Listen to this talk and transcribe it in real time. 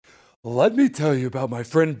Let me tell you about my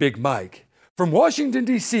friend Big Mike from Washington,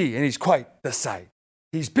 D.C., and he's quite the sight.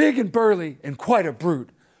 He's big and burly and quite a brute,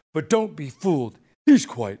 but don't be fooled, he's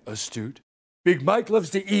quite astute. Big Mike loves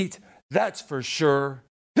to eat, that's for sure.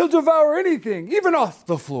 He'll devour anything, even off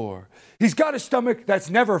the floor. He's got a stomach that's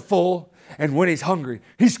never full, and when he's hungry,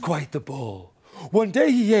 he's quite the bull. One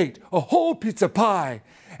day he ate a whole pizza pie,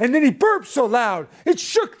 and then he burped so loud, it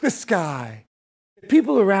shook the sky. The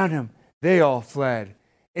people around him, they all fled,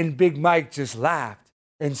 and Big Mike just laughed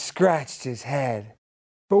and scratched his head.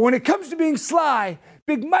 But when it comes to being sly,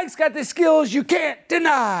 Big Mike's got the skills you can't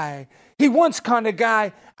deny. He once conned a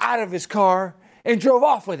guy out of his car and drove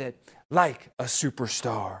off with it like a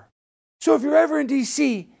superstar. So if you're ever in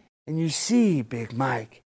D.C. and you see Big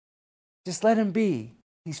Mike, just let him be.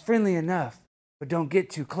 He's friendly enough, but don't get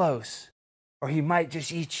too close, or he might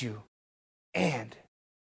just eat you. And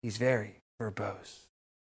he's very verbose.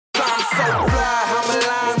 I'm so fly, I'm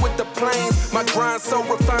aligned with the planes. My grind so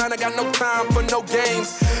refined, I got no time for no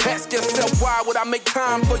games. Ask yourself why would I make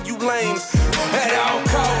time for you lames? At all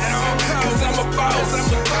costs, cause I'm a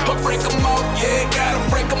boss. But break them off, yeah, gotta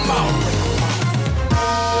break them off.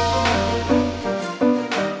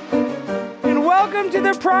 And welcome to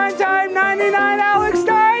the Primetime 99 Alex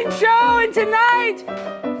Stein Show. And tonight,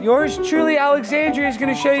 yours truly, Alexandria, is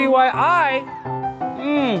going to show you why I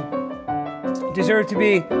deserve to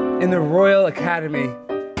be in the Royal Academy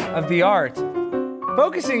of the Arts,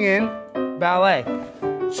 focusing in ballet.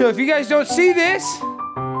 So if you guys don't see this,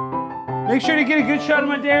 make sure to get a good shot of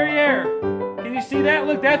my derriere. Can you see that?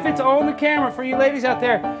 Look, that fits all in the camera for you ladies out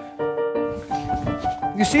there.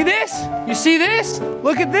 You see this? You see this?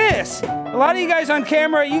 Look at this. A lot of you guys on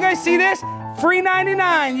camera, you guys see this? Free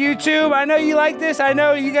 99, YouTube. I know you like this. I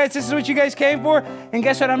know you guys, this is what you guys came for. And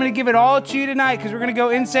guess what? I'm going to give it all to you tonight because we're going to go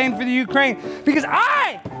insane for the Ukraine. Because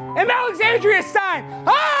I am Alexandria Stein.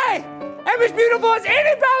 I am as beautiful as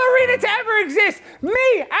any ballerina to ever exist.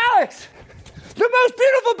 Me, Alex, the most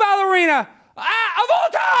beautiful ballerina of all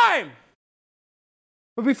time.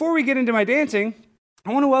 But before we get into my dancing,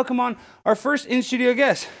 I want to welcome on our first in-studio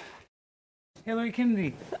guest, Hillary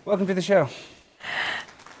Kennedy. Welcome to the show.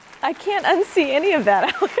 I can't unsee any of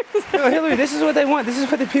that, Alex. No, Hillary, this is what they want. This is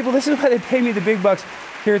why they pay me the big bucks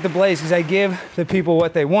here at the Blaze, because I give the people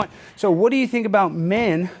what they want. So what do you think about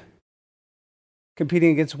men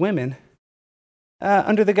competing against women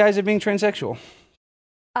under the guise of being transsexual?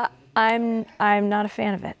 I'm not a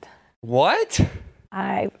fan of it. What?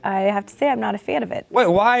 I have to say I'm not a fan of it. Wait,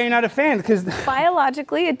 why are you not a fan? Because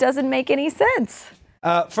biologically, it doesn't make any sense.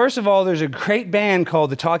 First of all, there's a great band called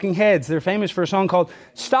the Talking Heads. They're famous for a song called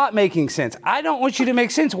Stop Making Sense. I don't want you to make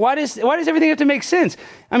sense. Why does everything have to make sense?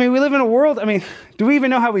 I mean, we live in a world, do we even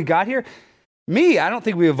know how we got here? I don't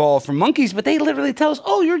think we evolved from monkeys, but they literally tell us,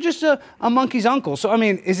 oh, you're just a monkey's uncle. So,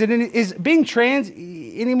 is being trans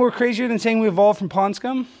any more crazier than saying we evolved from pond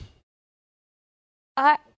scum?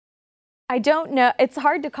 I don't know. It's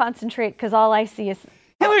hard to concentrate because all I see is...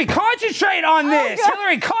 Hillary, concentrate on this! God.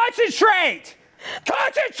 Hillary, concentrate!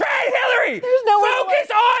 Concentrate, Hillary! There's nowhere Focus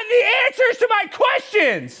on the answers to my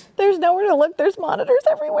questions! There's nowhere to look. There's monitors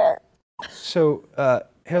everywhere. So,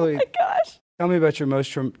 Hillary, Oh my gosh. Tell me about your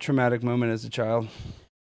most traumatic moment as a child.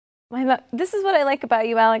 This is what I like about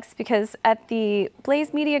you, Alex, because at the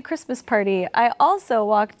Blaze Media Christmas party, I also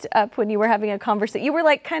walked up when you were having a conversation. You were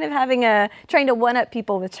like kind of trying to one-up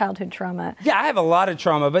people with childhood trauma. Yeah, I have a lot of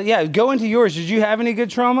trauma, but yeah, go into yours. Did you have any good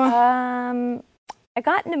trauma? I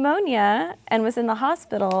got pneumonia and was in the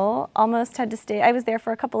hospital, almost had to stay. I was there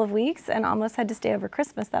for a couple of weeks and almost had to stay over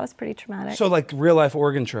Christmas. That was pretty traumatic. So like real life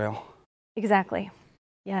Oregon Trail. Exactly.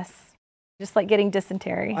 Yes. Just like getting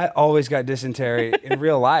dysentery. I always got dysentery in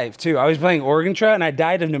real life too. I was playing Oregon Trail and I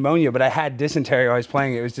died of pneumonia, but I had dysentery while I was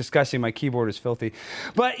playing it. It was disgusting. My keyboard is filthy.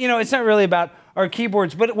 But it's not really about our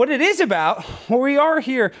keyboards, but what it is about, what we are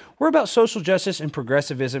here, we're about social justice and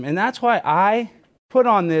progressivism. And that's why I put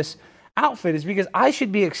on this outfit, is because I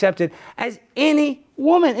should be accepted as any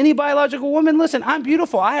woman, any biological woman. Listen, I'm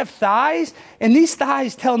beautiful. I have thighs, and these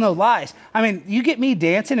thighs tell no lies. You get me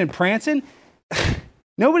dancing and prancing,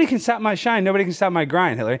 nobody can stop my shine. Nobody can stop my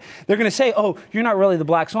grind, Hillary. They're going to say, oh, you're not really the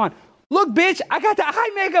Black Swan. Look, bitch, I got the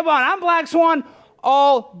eye makeup on. I'm Black Swan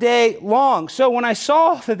all day long. So when I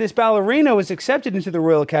saw that this ballerina was accepted into the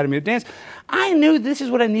Royal Academy of Dance, I knew this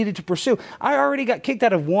is what I needed to pursue. I already got kicked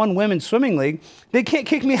out of one women's swimming league. They can't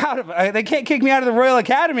kick me out of the Royal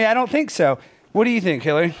Academy. I don't think so. What do you think,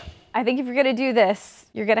 Hillary? I think if you're going to do this,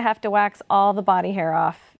 you're going to have to wax all the body hair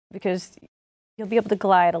off because you'll be able to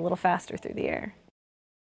glide a little faster through the air.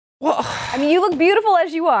 Well, you look beautiful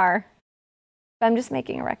as you are, but I'm just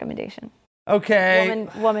making a recommendation. Okay.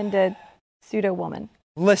 Woman to pseudo-woman.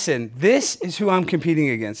 Listen, this is who I'm competing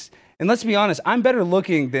against. And let's be honest, I'm better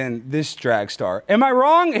looking than this drag star. Am I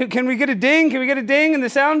wrong? Can we get a ding? Can we get a ding in the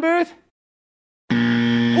sound booth? What?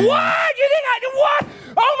 You think what?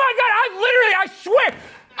 Oh my God, I swear.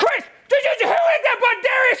 Chris, who hit that button?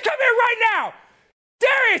 Darius, come here right now.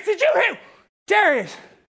 Darius, did you hit? Darius,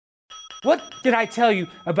 what did I tell you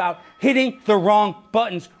about hitting the wrong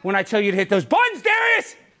buttons when I tell you to hit those buttons,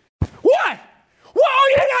 Darius? What? Oh,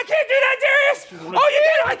 you think I can't do that, Darius? Oh, you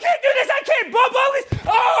think I can't do this? I can't bump all this?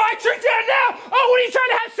 Oh, I tricked you now. Oh, what are you trying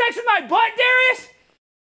to have sex with my butt, Darius?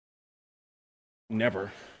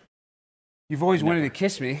 Never. You've always wanted to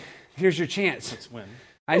kiss me. Here's your chance. Let's win.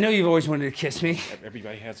 I know you've always wanted to kiss me.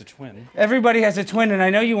 Everybody has a twin. Everybody has a twin, and I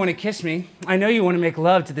know you want to kiss me. I know you want to make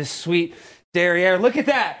love to this sweet derriere. Look at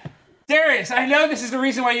that. Darius, I know this is the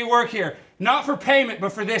reason why you work here. Not for payment,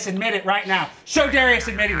 but for this. Admit it right now. Show Darius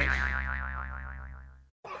admitting it.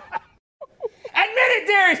 Admit it,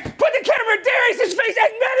 Darius! Put the camera in Darius' face!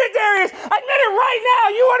 Admit it, Darius! Admit it right now!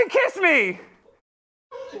 You want to kiss me!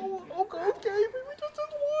 Okay, we just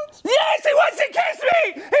did once. Yes, he wants to kiss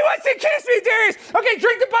me! He wants to kiss me, Darius! Okay,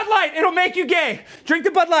 drink the Bud Light. It'll make you gay. Drink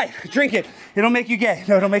the Bud Light. Drink it. It'll make you gay.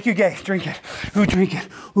 No, it'll make you gay. Drink it. Ooh, drink it.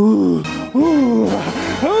 Ooh, ooh, ooh,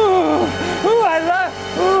 ooh, I love,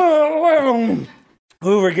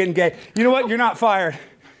 ooh, we're getting gay. You know what? You're not fired.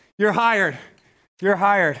 You're hired. You're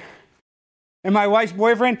hired. And my wife's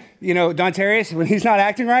boyfriend, you know, Don Darius, when he's not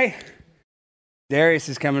acting right, Darius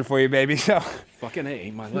is coming for you, baby. So fucking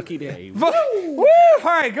A, my lucky day. Woo! Woo! All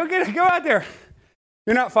right, go out there.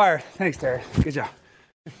 You're not fired. Thanks, Darius. Good job.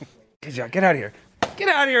 Good job. Get out of here. Get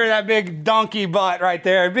out of here with that big donkey butt right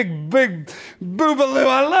there. Big boobaloo.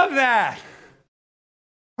 I love that.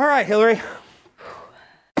 All right, Hillary.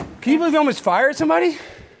 Can you believe we almost fired somebody?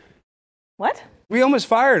 What? We almost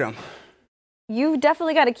fired him. You've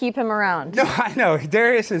definitely got to keep him around. No, I know.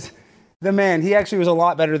 Darius is the man. He actually was a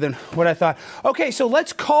lot better than what I thought. Okay, so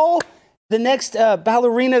let's call the next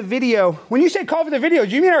ballerina video. When you say call for the video,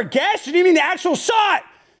 do you mean our guest or do you mean the actual shot?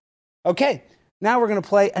 Okay, now we're going to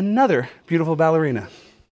play another beautiful ballerina.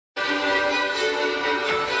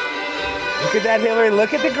 Look at that, Hillary.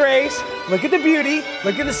 Look at the grace. Look at the beauty.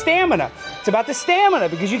 Look at the stamina. It's about the stamina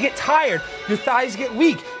because you get tired. Your thighs get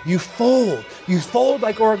weak. You fold. You fold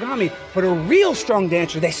like origami. But a real strong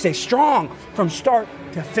dancer, they stay strong from start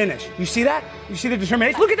to finish. You see that? You see the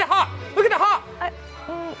determination? Look at the hop. Look at the hop.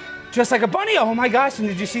 Just like a bunny. Oh my gosh. And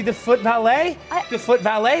did you see the foot valet? The foot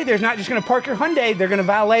valet, they're not just going to park your Hyundai. They're going to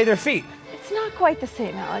valet their feet. It's not quite the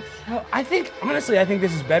same, Alex. No, honestly, I think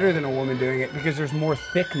this is better than a woman doing it because there's more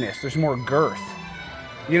thickness. There's more girth.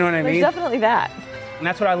 You know what I mean? There's definitely that. And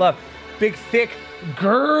that's what I love. Big, thick,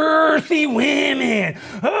 girthy women.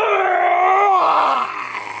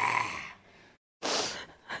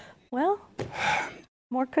 Well,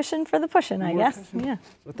 more cushion for the pushing, I guess. Cushion. Yeah.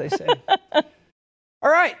 That's what they say.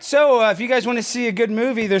 All right. So if you guys want to see a good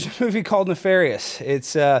movie, there's a movie called Nefarious.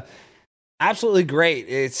 It's absolutely great.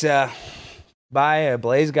 It's by a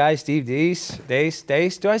Blaze guy, Steve Dace.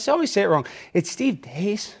 Do I always say it wrong? It's Steve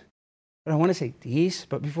Dace, but I want to say Deese.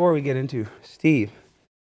 But before we get into Steve,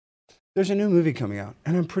 there's a new movie coming out,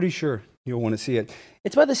 and I'm pretty sure you'll want to see it.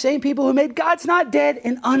 It's by the same people who made God's Not Dead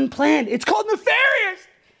and Unplanned. It's called Nefarious.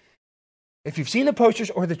 If you've seen the posters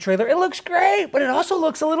or the trailer, it looks great, but it also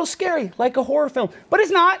looks a little scary, like a horror film. But it's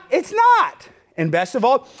not. It's not. And best of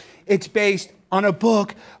all, it's based on a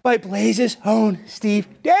book by Blaze's own Steve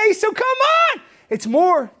Dace. So come on! It's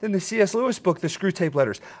more than the C.S. Lewis book, The Screwtape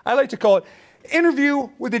Letters. I like to call it Interview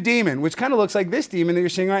with a Demon, which kind of looks like this demon that you're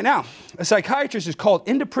seeing right now. A psychiatrist is called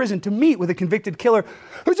into prison to meet with a convicted killer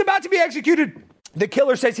who's about to be executed. The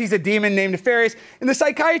killer says he's a demon named Nefarious, and the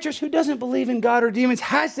psychiatrist, who doesn't believe in God or demons,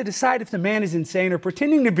 has to decide if the man is insane or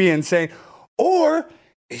pretending to be insane, or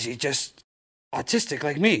is he just autistic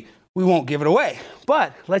like me? We won't give it away.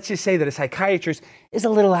 But let's just say that a psychiatrist is a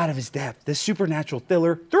little out of his depth. The supernatural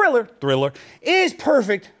thriller is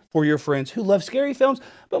perfect for your friends who love scary films,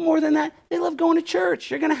 but more than that, they love going to church.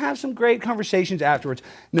 You're going to have some great conversations afterwards.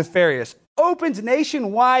 Nefarious opens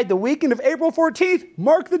nationwide the weekend of April 14th.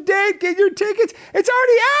 Mark the date, get your tickets. It's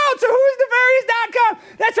already out, so whoisnefarious.com.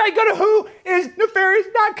 That's right, go to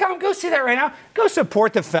whoisnefarious.com. Go see that right now. Go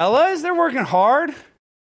support the fellas. They're working hard.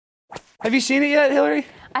 Have you seen it yet, Hillary?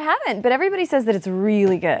 I haven't, but everybody says that it's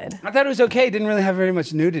really good. I thought it was okay. It didn't really have very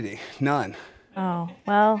much nudity. None. Oh,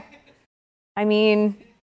 well, I mean,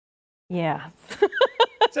 yeah.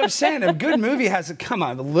 So I'm saying a good movie has,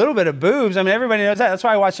 a little bit of boobs. I mean, everybody knows that. That's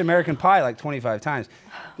why I watched American Pie like 25 times.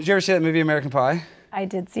 Did you ever see that movie, American Pie? I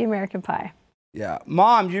did see American Pie. Yeah.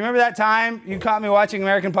 Mom, do you remember that time you caught me watching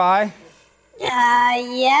American Pie?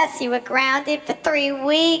 Yes, you were grounded for 3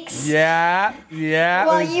 weeks. Yeah.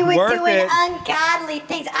 Well, it was you were worth doing it. ungodly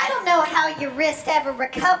things. I don't know how your wrist ever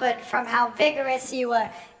recovered from how vigorous you were,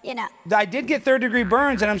 I did get third-degree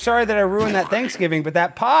burns, and I'm sorry that I ruined that Thanksgiving, but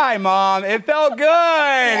that pie, Mom, it felt good.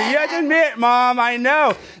 You have to admit, Mom, I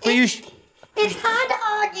know. But It's hard to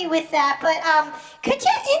argue with that, but could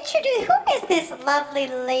you introduce, who is this lovely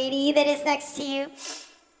lady that is next to you?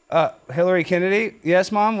 Hillary Kennedy?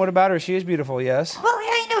 Yes, Mom. What about her? She is beautiful, yes. Well,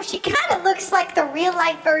 I know she kind of looks like the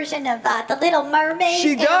real-life version of the Little Mermaid.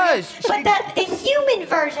 She does. But the human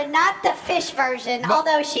version, not the fish version,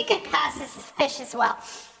 although she could pass as fish as well.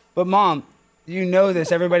 But, Mom, you know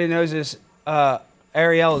this. Everybody knows this.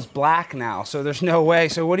 Ariel is black now, so there's no way.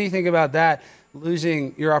 So what do you think about that,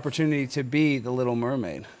 losing your opportunity to be the Little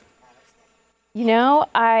Mermaid?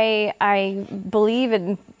 I believe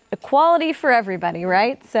in equality for everybody,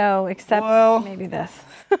 right? So, except maybe this.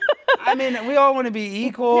 I mean, we all want to be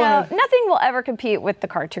equal. No, nothing will ever compete with the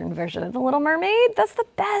cartoon version of The Little Mermaid. That's the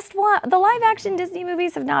best one. The live-action Disney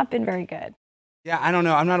movies have not been very good. Yeah, I don't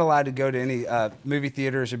know. I'm not allowed to go to any movie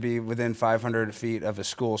theaters or be within 500 feet of a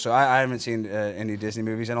school, so I haven't seen any Disney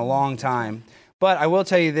movies in a long time. But I will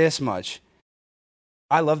tell you this much.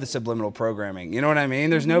 I love the subliminal programming. You know what I mean?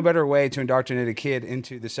 There's no better way to indoctrinate a kid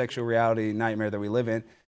into the sexual reality nightmare that we live in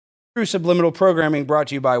through subliminal programming, brought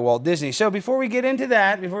to you by Walt Disney. So before we get into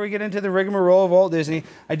that, before we get into the rigmarole of Walt Disney,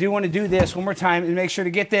 I do want to do this one more time and make sure to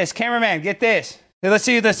get this. Cameraman, get this. Let's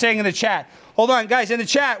see what they're saying in the chat. Hold on, guys, in the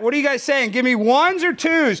chat, what are you guys saying? Give me ones or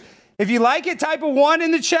twos. If you like it, type a 1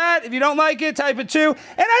 in the chat. If you don't like it, type a 2. And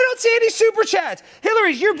I don't see any super chats.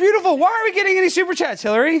 Hillary, you're beautiful. Why are we getting any super chats,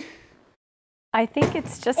 Hillary? I think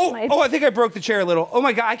it's just I think I broke the chair a little. Oh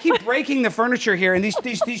my God, I keep breaking the furniture here, and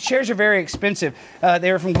these chairs are very expensive. They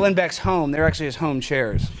were from Glenn Beck's home. They're actually his home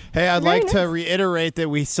chairs. Hey, I'd like to reiterate that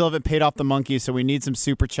we still haven't paid off the monkey, so we need some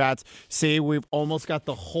super chats. See, we've almost got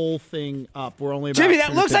the whole thing up. We're only about Jimmy,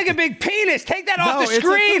 that looks like a big penis. Take that off the it's a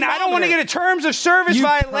screen. I don't want to get a terms of service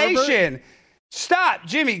violation. pervert. Stop,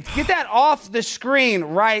 Jimmy. Get that off the screen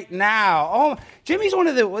right now. Oh, Jimmy's one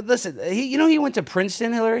of the. Listen, he went to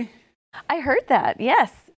Princeton, Hillary. I heard that.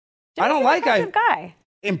 Yes. I don't like guy.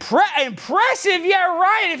 Impressive, yeah,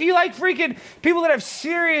 right. If you like freaking people that have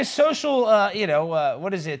serious social,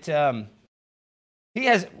 what is it? He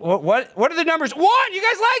has what are the numbers? 1. You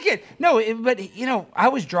guys like it? No, but I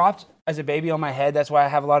was dropped as a baby on my head. That's why I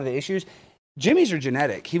have a lot of the issues. Jimmy's are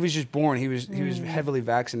genetic. He was just born. He was heavily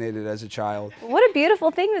vaccinated as a child. What a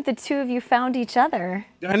beautiful thing that the two of you found each other.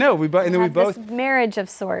 I know. We both this marriage of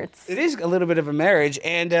sorts. It is a little bit of a marriage,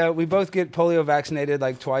 and we both get polio vaccinated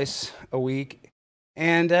like twice a week.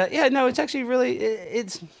 And it's actually really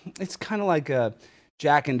it's kind of like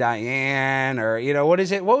Jack and Diane, or what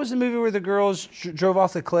is it? What was the movie where the girls drove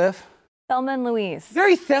off the cliff? Thelma and Louise.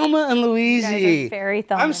 Very Thelma and Louise. Very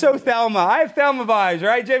Thelma. I'm so Thelma. I have Thelma vibes,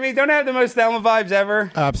 right, Jimmy? Don't I have the most Thelma vibes ever?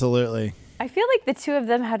 Absolutely. I feel like the two of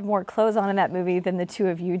them had more clothes on in that movie than the two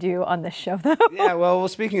of you do on this show, though. Yeah, well,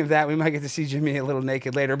 speaking of that, we might get to see Jimmy a little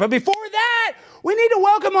naked later. But before that, we need to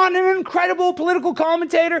welcome on an incredible political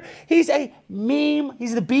commentator. He's a meme.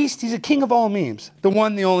 He's the beast. He's a king of all memes. The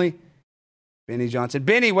one, the only, Benny Johnson.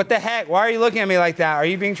 Benny, what the heck? Why are you looking at me like that? Are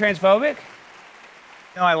you being transphobic?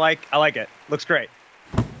 No, I like it. Looks great.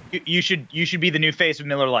 You should be the new face of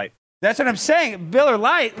Miller Lite. That's what I'm saying. Miller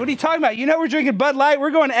Lite? What are you talking about? We're drinking Bud Light.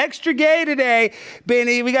 We're going extra gay today,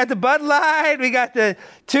 Benny. We got the Bud Light. We got the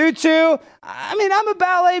tutu. I mean, I'm a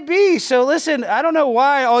ballet beast. So listen, I don't know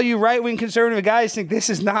why all you right-wing conservative guys think this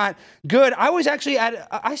is not good.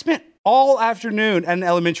 I spent all afternoon at an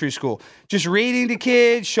elementary school just reading to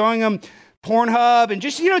kids, showing them Pornhub, and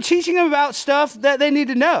just, teaching them about stuff that they need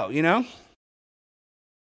to know,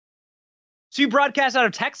 So you broadcast out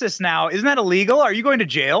of Texas now. Isn't that illegal? Are you going to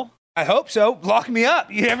jail? I hope so. Lock me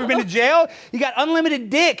up. You ever been to jail? You got unlimited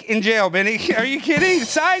dick in jail, Benny. Are you kidding?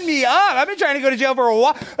 Sign me up. I've been trying to go to jail for a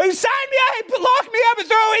while. Sign me up. Lock me up and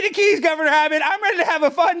throw away the keys, Governor Abbott. I'm ready to have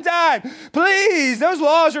a fun time. Please. Those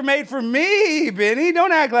laws are made for me, Benny.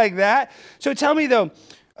 Don't act like that. So tell me, though,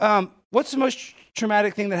 what's the most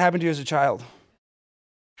traumatic thing that happened to you as a child?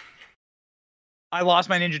 I lost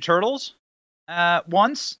my Ninja Turtles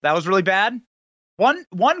once. That was really bad.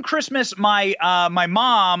 One Christmas, my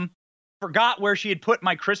mom forgot where she had put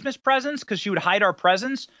my Christmas presents because she would hide our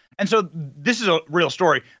presents. And so this is a real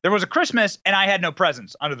story. There was a Christmas and I had no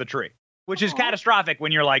presents under the tree, which is catastrophic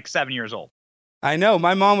when you're like 7 years old. I know.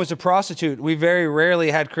 My mom was a prostitute. We very rarely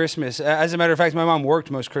had Christmas. As a matter of fact, my mom worked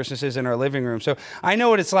most Christmases in our living room. So I know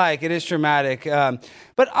what it's like. It is traumatic.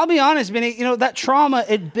 But I'll be honest, Benny, that trauma,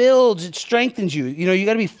 it builds, it strengthens you. You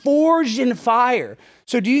got to be forged in fire.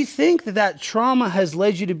 So do you think that trauma has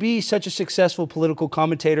led you to be such a successful political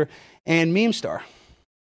commentator and meme star?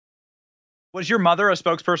 Was your mother a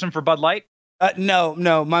spokesperson for Bud Light? No.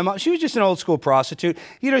 My mom, she was just an old school prostitute.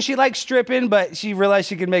 She liked stripping, but she realized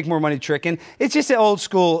she could make more money tricking. It's just an old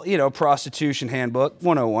school, prostitution handbook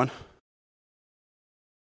 101.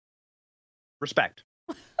 Respect.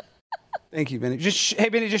 Thank you, Benny. Hey,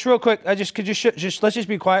 Benny, just real quick. Let's just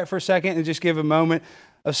be quiet for a second and just give a moment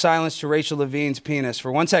of silence to Rachel Levine's penis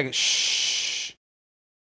for 1 second. Shh.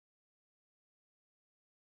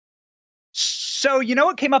 So you know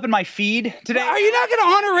what came up in my feed today? Are you not going to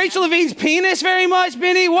honor Rachel Levine's penis very much,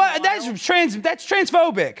 Benny? What? That's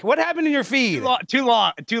transphobic. What happened in your feed? Too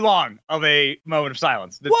long of a moment of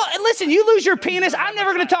silence. Well, listen, you lose your penis, I'm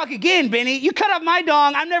never going to talk again, Benny. You cut off my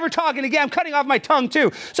dong, I'm never talking again. I'm cutting off my tongue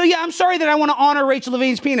too. So yeah, I'm sorry that I want to honor Rachel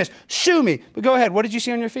Levine's penis. Sue me. But go ahead. What did you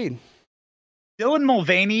see on your feed? Dylan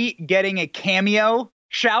Mulvaney getting a cameo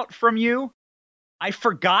shout from you. I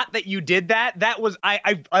forgot that you did that. That was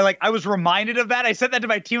I was reminded of that. I said that to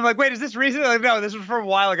my team. I'm like, wait, is this recent? Like, no, this was from a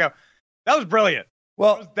while ago. That was brilliant.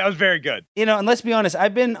 Well, that was very good. And let's be honest,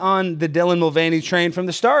 I've been on the Dylan Mulvaney train from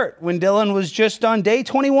the start when Dylan was just on day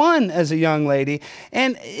 21 as a young lady.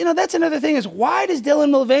 And, that's another thing is why does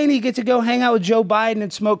Dylan Mulvaney get to go hang out with Joe Biden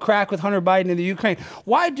and smoke crack with Hunter Biden in the Ukraine?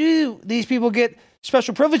 Why do these people get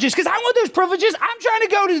special privileges? Because I want those privileges. I'm trying to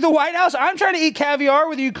go to the White House. I'm trying to eat caviar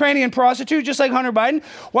with a Ukrainian prostitute just like Hunter Biden.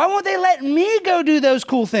 Why won't they let me go do those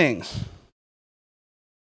cool things?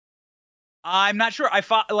 I'm not sure.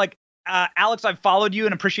 Alex, I've followed you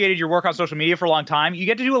and appreciated your work on social media for a long time. You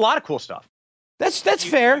get to do a lot of cool stuff. That's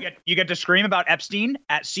fair. You get to scream about Epstein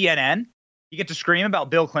at CNN. You get to scream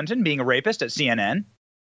about Bill Clinton being a rapist at CNN.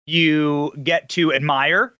 You get to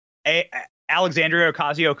admire Alexandria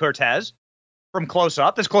Ocasio-Cortez from close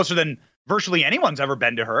up. That's closer than virtually anyone's ever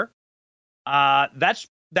been to her. This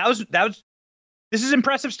is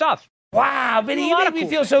impressive stuff. Wow, Benny, you made me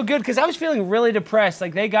feel so good because I was feeling really depressed.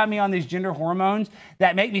 Like they got me on these gender hormones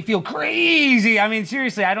that make me feel crazy. I mean,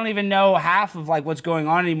 seriously, I don't even know half of what's going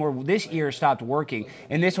on anymore. This ear stopped working,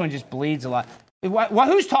 and this one just bleeds a lot.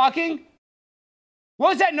 Who's talking? What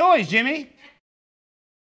was that noise, Jimmy?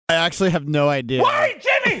 I actually have no idea. Why,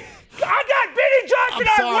 Jimmy? I got Benny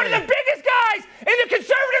Johnson on, one of the biggest guys in the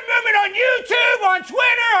conservative movement on YouTube, on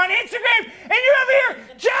Twitter, on Instagram, and you're over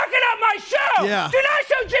here jacking up my show. Yeah. Do not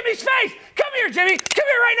show Jimmy's face. Come here, Jimmy. Come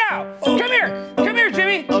here right now. Come here. Come here,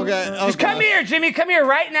 Jimmy. Okay. Just come here, Jimmy. Come here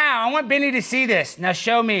right now. I want Benny to see this. Now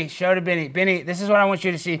show me. Show to Benny. Benny, this is what I want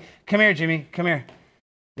you to see. Come here, Jimmy. Come here.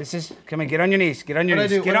 Come on, get on your knees. Get on your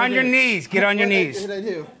knees. Get on your knees. Get on your knees. What did I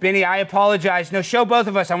do? Benny, I apologize. No, show both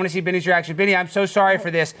of us. I want to see Benny's reaction. Benny, I'm so sorry for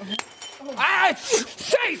this. Stay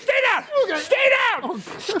down. Okay. Stay down.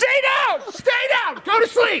 Stay down. Stay down. Go to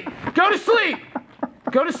sleep. Go to sleep.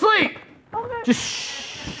 Go to sleep. Okay. Just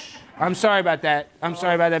shh. I'm sorry about that.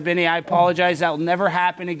 Benny. I apologize. That will never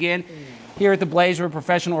happen again. Here at the Blaze, we're a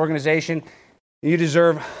professional organization. You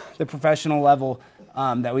deserve the professional level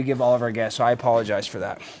that we give all of our guests, so I apologize for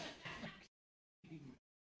that.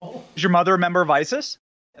 Is your mother a member of ISIS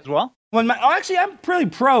as well? Actually, I'm pretty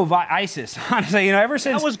pro ISIS, honestly. Ever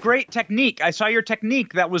since that was great technique. I saw your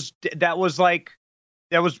technique. That was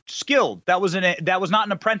skilled. That was not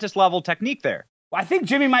an apprentice level technique there. Well, I think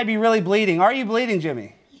Jimmy might be really bleeding. Are you bleeding,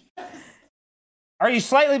 Jimmy? Are you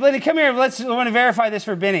slightly bleeding? Come here. I want to verify this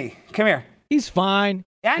for Benny. Come here. He's fine.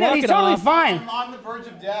 Yeah, I know. He's totally fine. I'm on the verge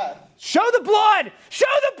of death. Show the blood. Show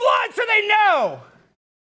the blood so they know.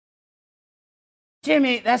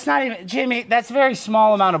 Jimmy, that's not even, Jimmy, that's a very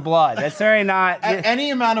small amount of blood. That's very not.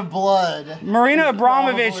 Any amount of blood. Marina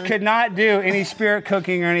Abramovich could not do any spirit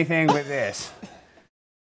cooking or anything with this.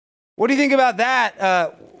 What do you think about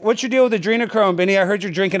that? What's your deal with adrenochrome, Benny? I heard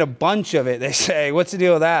you're drinking a bunch of it, they say. What's the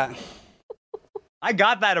deal with that? I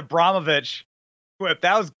got that Abramovich quip.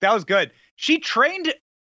 That was good. She trained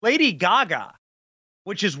Lady Gaga,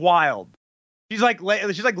 which is wild. She's like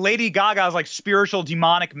Lady Gaga's spiritual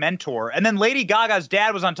demonic mentor. And then Lady Gaga's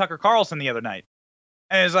dad was on Tucker Carlson the other night.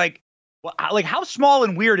 And it's how small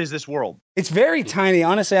and weird is this world? It's very tiny.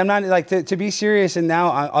 Honestly, I'm not to be serious. And now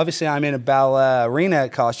obviously I'm in a ballerina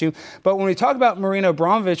costume. But when we talk about Marina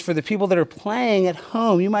Abramovich, for the people that are playing at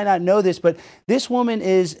home, you might not know this, but this woman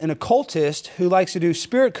is an occultist who likes to do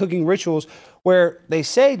spirit cooking rituals where they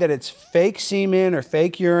say that it's fake semen or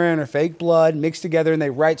fake urine or fake blood mixed together and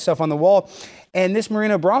they write stuff on the wall. And this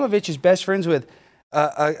Marina Abramovich is best friends with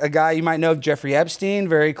a guy you might know, Jeffrey Epstein,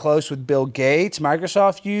 very close with Bill Gates.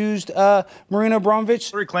 Microsoft used Marina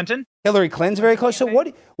Abramovich. Hillary Clinton. Hillary Clinton's very close. So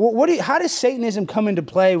how does Satanism come into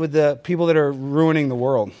play with the people that are ruining the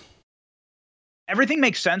world? Everything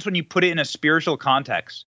makes sense when you put it in a spiritual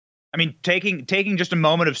context. I mean, taking just a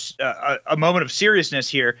moment of seriousness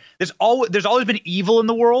here. There's always been evil in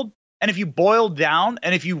the world, and if you boil down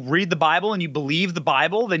and if you read the Bible and you believe the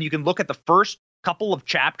Bible, then you can look at the first couple of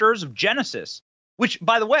chapters of Genesis, which,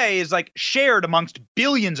 by the way, is like shared amongst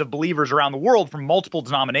billions of believers around the world from multiple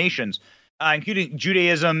denominations, including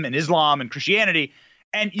Judaism and Islam and Christianity.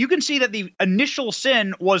 And you can see that the initial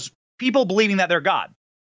sin was people believing that they're God,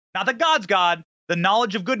 not that God's God, the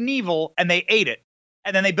knowledge of good and evil, and they ate it.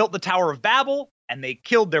 And then they built the Tower of Babel, and they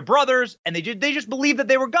killed their brothers, and they just believed that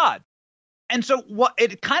they were God. And so what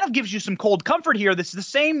it kind of gives you some cold comfort here. This is the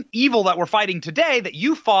same evil that we're fighting today that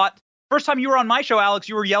you fought. First time you were on my show, Alex,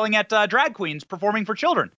 you were yelling at drag queens performing for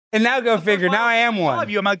children. And now go figure. Now I am one.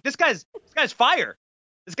 I'm like, this guy's fire.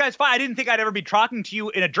 This guy's fire. I didn't think I'd ever be talking to you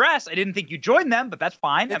in a dress. I didn't think you joined them, but that's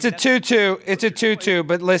fine. It's a tutu. It's a tutu.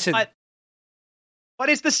 But listen. But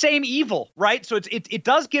it's the same evil, right? So it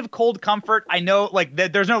does give cold comfort. I know, like,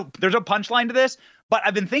 there's no punchline to this, but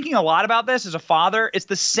I've been thinking a lot about this as a father. It's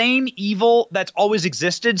the same evil that's always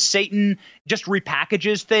existed. Satan just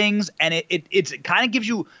repackages things, and it kind of gives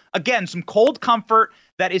you, again, some cold comfort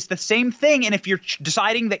that it's the same thing. And if you're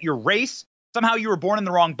deciding that your race, somehow you were born in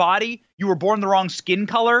the wrong body, you were born the wrong skin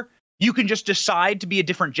color, you can just decide to be a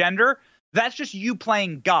different gender. That's just you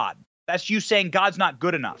playing God. That's you saying God's not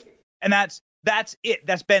good enough. And that's it.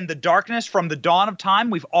 That's been the darkness from the dawn of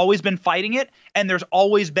time. We've always been fighting it, and there's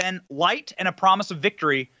always been light and a promise of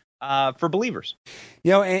victory for believers.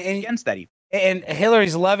 You know, and against that evil. And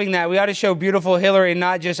Hillary's loving that. We ought to show beautiful Hillary,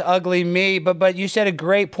 not just ugly me. But you said a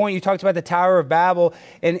great point. You talked about the Tower of Babel.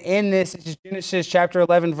 And in this, it's Genesis chapter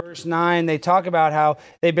 11, verse 9, they talk about how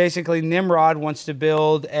they basically, Nimrod wants to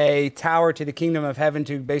build a tower to the kingdom of heaven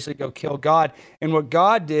to basically go kill God. And what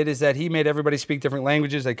God did is that he made everybody speak different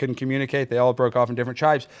languages. They couldn't communicate. They all broke off in different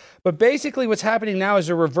tribes. But basically what's happening now is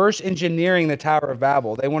they're reverse engineering the Tower of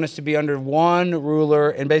Babel. They want us to be under one ruler,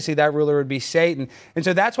 and basically that ruler would be Satan. And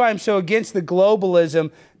so that's why I'm so against the globalism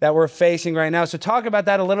that we're facing right now. So talk about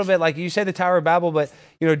that a little bit. Like you said, the Tower of Babel, but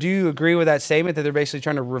do you agree with that statement that they're basically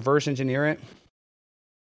trying to reverse engineer it?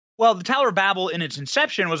 Well, the Tower of Babel in its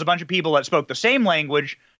inception was a bunch of people that spoke the same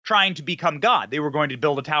language trying to become God. They were going to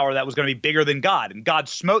build a tower that was going to be bigger than God. And God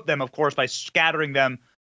smote them, of course, by scattering them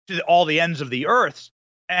to all the ends of the earth.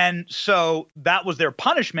 And so that was their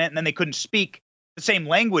punishment. And then they couldn't speak the same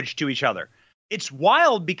language to each other. It's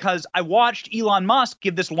wild because I watched Elon Musk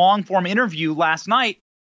give this long form interview last night.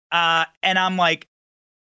 And I'm like,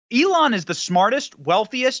 Elon is the smartest,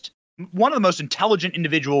 wealthiest, one of the most intelligent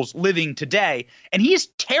individuals living today. And he's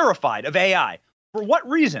terrified of AI. For what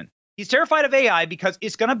reason? He's terrified of AI because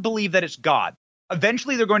it's going to believe that it's God.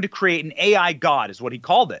 Eventually, they're going to create an AI God, is what he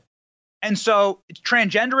called it. And so it's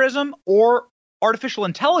transgenderism or artificial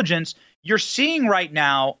intelligence. You're seeing right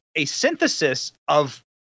now a synthesis of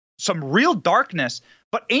some real darkness,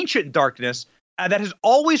 but ancient darkness that has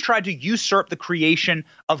always tried to usurp the creation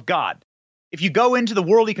of God. If you go into the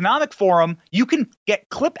World Economic Forum, you can get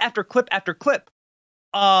clip after clip after clip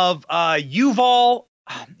of Yuval,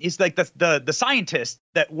 is like the scientist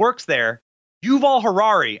that works there. Yuval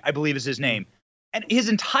Harari, I believe is his name. And his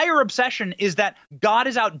entire obsession is that God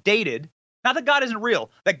is outdated. Not that God isn't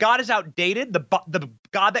real, that God is outdated. The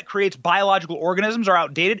God that creates biological organisms are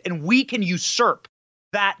outdated, and we can usurp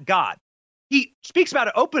that God. He speaks about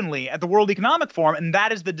it openly at the World Economic Forum, and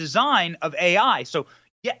that is the design of AI. So,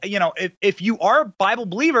 yeah, if you are a Bible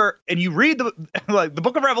believer and you read the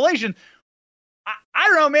book of Revelation, I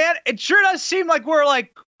don't know, man. It sure does seem like we're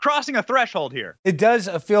like crossing a threshold here. It does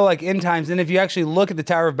feel like end times. And if you actually look at the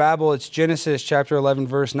Tower of Babel, it's Genesis chapter 11,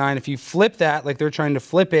 verse 9. If you flip that, like they're trying to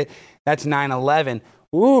flip it, that's 9/11.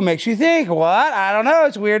 Ooh, makes you think, what? I don't know.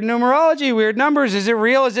 It's weird numerology, weird numbers. Is it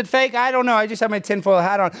real? Is it fake? I don't know. I just have my tinfoil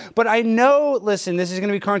hat on. But I know, listen, this is going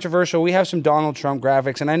to be controversial. We have some Donald Trump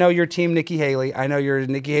graphics, and I know you're Team Nikki Haley. I know you're a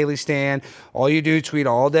Nikki Haley stan. All you do, tweet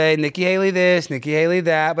all day, Nikki Haley this, Nikki Haley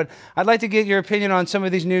that. But I'd like to get your opinion on some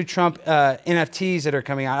of these new Trump NFTs that are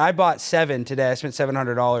coming out. I bought 7 today. I spent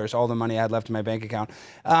 $700, all the money I had left in my bank account.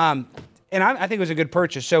 And I think it was a good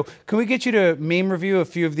purchase. So can we get you to meme review a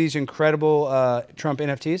few of these incredible Trump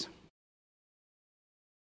NFTs? Of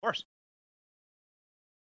course.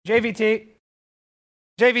 JVT.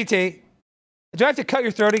 Do I have to cut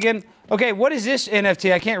your throat again? Okay, what is this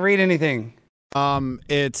NFT? I can't read anything.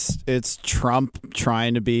 It's Trump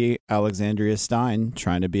trying to be Alexandria Stein,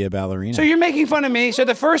 trying to be a ballerina. So you're making fun of me. So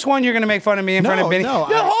the first one you're going to make fun of me in front of Benny. No,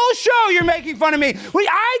 the whole show you're making fun of me.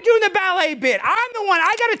 I'm doing the ballet bit. I'm the one.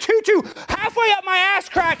 I got a tutu halfway up my ass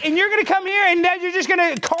crack, and you're going to come here and then you're just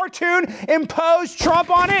going to cartoon impose Trump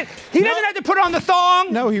on it. He doesn't have to put on the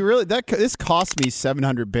thong. No, this cost me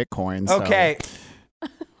 700 Bitcoins. Okay.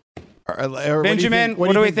 Benjamin,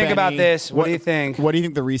 what do we think about this? What do you think? What do you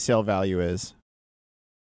think the resale value is?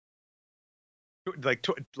 Like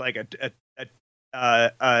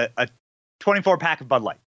a 24 pack of Bud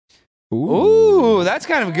Light. Ooh, that's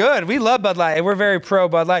kind of good. We love Bud Light. We're very pro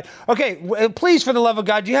Bud Light. Okay, please, for the love of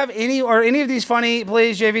God, do you have any of these funny,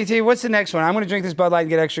 please, JVT? What's the next one? I'm going to drink this Bud Light and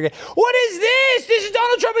get extra gay. What is this? This is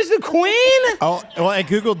Donald Trump as the Queen? Oh, well, I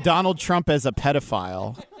Googled Donald Trump as a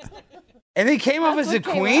pedophile. And he came up as the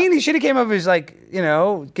Queen? He should have came up as,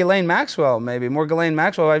 Ghislaine Maxwell, maybe. More Ghislaine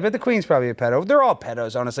Maxwell. I bet the Queen's probably a pedo. They're all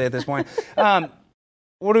pedos, honestly, at this point.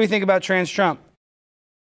 What do we think about trans Trump?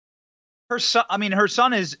 Her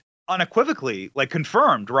son is unequivocally,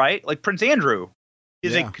 confirmed, right? Like, Prince Andrew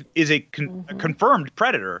is a confirmed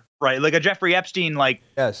predator, right? Like a Jeffrey Epstein,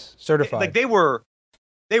 yes, certified. They were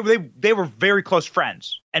very close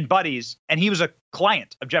friends and buddies, and he was a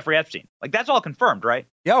client of Jeffrey Epstein. That's all confirmed, right?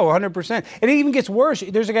 Yeah, 100%. And it even gets worse.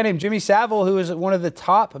 There's a guy named Jimmy Savile who is one of the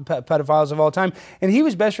top pedophiles of all time, and he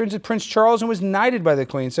was best friends with Prince Charles and was knighted by the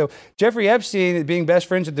Queen. So Jeffrey Epstein being best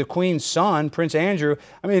friends with the Queen's son, Prince Andrew,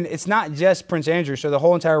 it's not just Prince Andrew. So the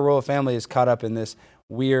whole entire royal family is caught up in this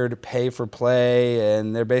weird pay-for-play,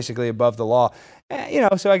 and they're basically above the law.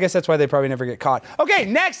 So I guess that's why they probably never get caught. Okay,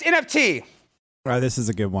 next NFT. All right, this is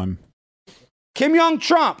a good one. Kim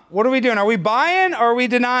Jong-Trump. What are we doing? Are we buying or are we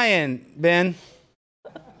denying, Ben?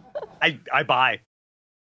 I buy.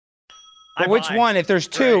 Which one? If there's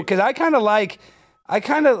two, because I kind of like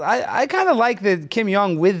the Kim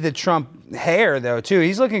Jong with the Trump hair though too.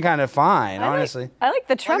 He's looking kind of fine, honestly. I like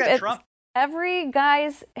the Trump. It's every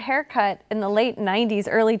guy's haircut in the late 90s,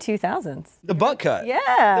 early 2000s. The butt cut.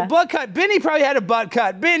 Yeah. The butt cut. Benny probably had a butt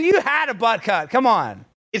cut. Ben, you had a butt cut. Come on.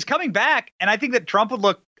 It's coming back, and I think that Trump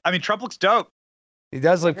Trump looks dope. He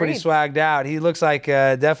does look pretty swagged out. He looks like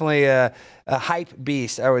definitely a hype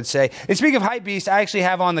beast, I would say. And speaking of hype beast, I actually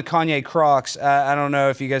have on the Kanye Crocs. I don't know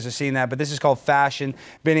if you guys have seen that, but this is called fashion.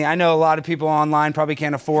 Benny, I know a lot of people online probably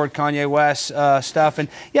can't afford Kanye West stuff. And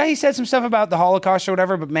yeah, he said some stuff about the Holocaust or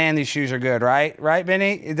whatever, but man, these shoes are good, right? Right,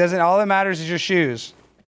 Benny? It doesn't. All that matters is your shoes.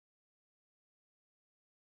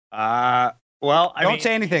 Well, don't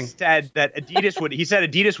say anything. He said that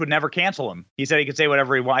Adidas would never cancel him. He said he could say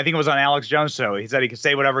whatever he wants. I think it was on Alex Jones' show. He said he could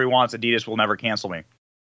say whatever he wants. Adidas will never cancel me.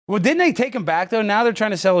 Well, didn't they take him back though? Now they're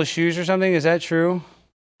trying to sell his shoes or something. Is that true?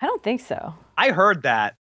 I don't think so. I heard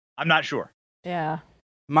that. I'm not sure. Yeah.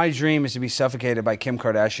 My dream is to be suffocated by Kim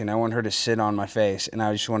Kardashian. I want her to sit on my face, and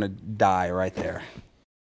I just want to die right there.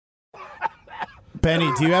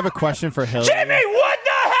 Benny, do you have a question for Hillary? Jimmy, what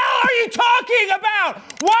the hell are you talking about?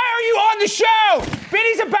 Why are you on the show?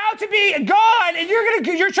 Benny's about to be gone, and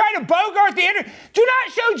you're trying to bogart the interview. Do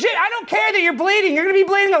not show Jim. I don't care that you're bleeding. You're going to be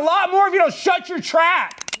bleeding a lot more if you don't shut your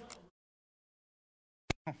trap.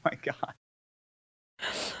 Oh my God.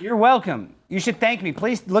 You're welcome. You should thank me.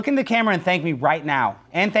 Please look in the camera and thank me right now,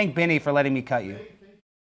 and thank Benny for letting me cut you.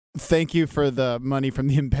 Thank you for the money from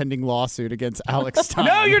the impending lawsuit against Alex Stein.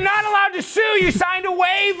 No, you're not allowed to sue. You signed a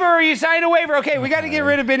waiver. Okay, we got to get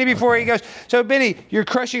rid of Benny before he goes. So, Benny, you're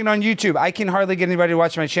crushing it on YouTube. I can hardly get anybody to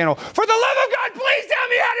watch my channel. For the love of God, please tell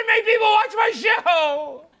me how to make people watch my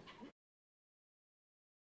show.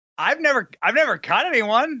 I've never cut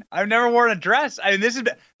anyone. I've never worn a dress. I mean, this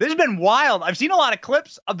has been wild. I've seen a lot of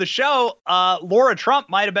clips of the show. Laura Trump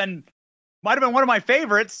might have been one of my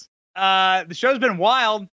favorites. The show's been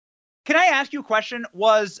wild. Can I ask you a question?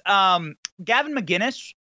 Was Gavin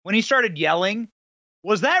McInnes, when he started yelling,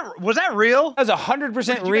 was that real? That was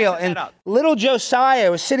 100% real. And little Josiah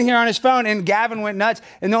was sitting here on his phone, and Gavin went nuts.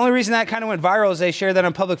 And the only reason that kind of went viral is they shared that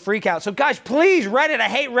on Public Freakout. So, guys, please, Reddit. I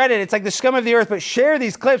hate Reddit. It's like the scum of the earth, but share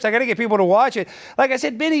these clips. I got to get people to watch it. Like I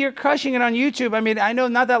said, Benny, you're crushing it on YouTube. I mean, I know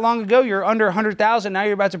not that long ago you're under 100,000. Now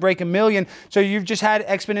you're about to break 1 million. So you've just had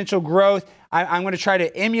exponential growth. I'm going to try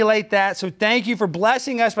to emulate that. So thank you for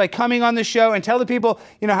blessing us by coming on the show, and tell the people,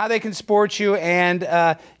 how they can support you and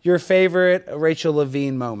your favorite Rachel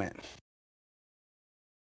Levine moment.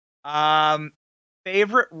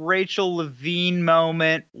 Favorite Rachel Levine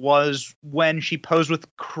moment was when she posed with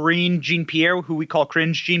Karine Jean-Pierre, who we call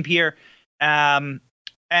Cringe Jean-Pierre. And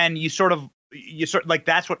you sort of like,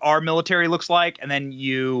 that's what our military looks like. And then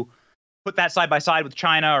you put that side by side with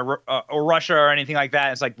China or Russia or anything like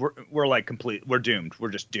that. It's like we're doomed. We're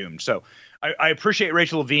just doomed. So I appreciate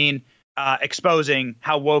Rachel Levine exposing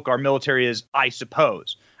how woke our military is, I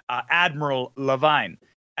suppose. Admiral Levine.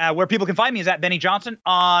 Where people can find me is at Benny Johnson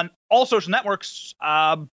on all social networks.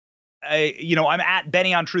 I'm at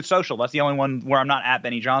Benny on Truth Social. That's the only one where I'm not at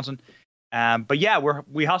Benny Johnson. But yeah,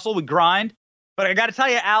 we hustle, we grind. But I got to tell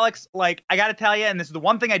you, Alex, and this is the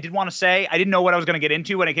one thing I did want to say. I didn't know what I was going to get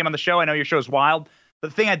into when I came on the show. I know your show is wild. But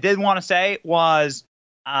the thing I did want to say was,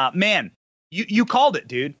 man, you called it,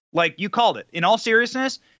 dude. Like, you called it. In all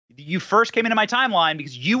seriousness, you first came into my timeline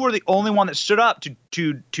because you were the only one that stood up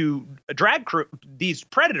to drag these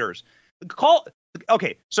predators.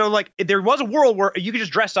 Okay, so like there was a world where you could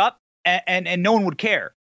just dress up and no one would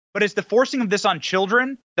care. But it's the forcing of this on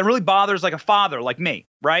children that really bothers like a father like me,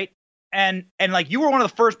 right? And like you were one of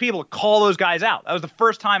the first people to call those guys out. That was the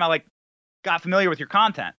first time I like got familiar with your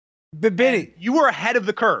content. But Benny, you were ahead of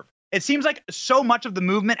the curve. It seems like so much of the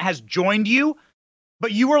movement has joined you,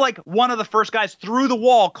 but you were like one of the first guys through the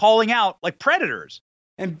wall calling out like predators.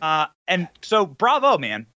 And so bravo,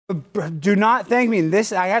 man. Do not thank me. And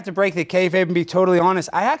this, I have to break the kayfabe and be totally honest.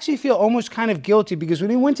 I actually feel almost kind of guilty because when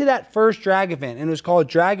we went to that first drag event and it was called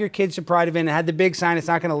Drag Your Kids to Pride event, it had the big sign, it's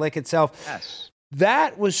not going to lick itself. Yes.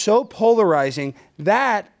 That was so polarizing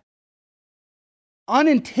that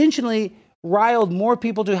unintentionally riled more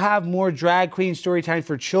people to have more drag queen story time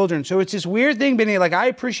for children. So it's this weird thing, Benny. Like, I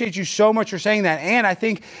appreciate you so much for saying that. And I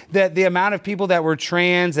think that the amount of people that were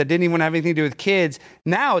trans, that didn't even have anything to do with kids,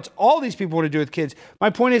 now it's all these people want to do with kids. My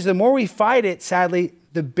point is, the more we fight it, sadly,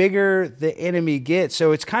 the bigger the enemy gets.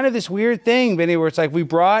 So it's kind of this weird thing, Benny, where it's like we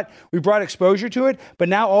brought exposure to it, but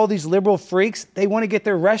now all these liberal freaks, they want to get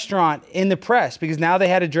their restaurant in the press because now they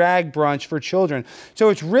had a drag brunch for children. So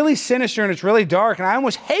it's really sinister and it's really dark, and I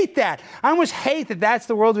almost hate that. I almost hate that that's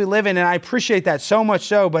the world we live in, and I appreciate that so much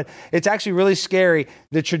so, but it's actually really scary,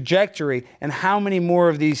 the trajectory and how many more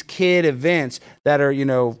of these kid events that are,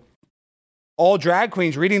 all drag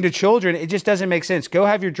queens reading to children. It just doesn't make sense. Go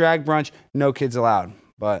have your drag brunch, no kids allowed.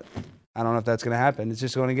 But I don't know if that's going to happen. It's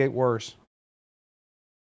just going to get worse.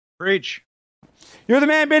 Preach. You're the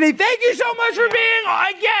man, Benny. Thank you so much for being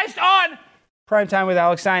a guest on Primetime with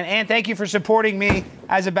Alex Stein. And thank you for supporting me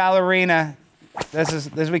as a ballerina. This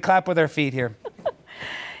is we clap with our feet here.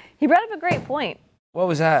 He brought up a great point. What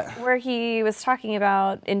was that? Where he was talking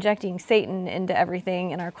about injecting Satan into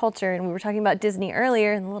everything in our culture. And we were talking about Disney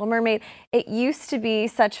earlier and The Little Mermaid. It used to be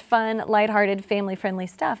such fun, lighthearted, family-friendly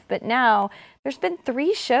stuff. But now there's been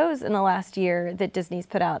 3 shows in the last year that Disney's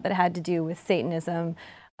put out that had to do with Satanism.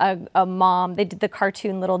 A mom, they did the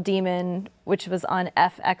cartoon Little Demon, which was on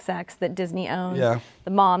FXX that Disney owns. Yeah.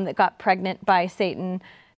 The mom that got pregnant by Satan.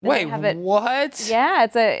 Wait, what? Yeah,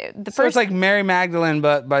 So it's like Mary Magdalene,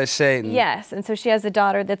 but by Satan. Yes, and so she has a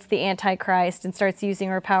daughter that's the Antichrist and starts using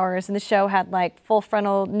her powers. And the show had like full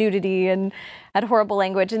frontal nudity and had horrible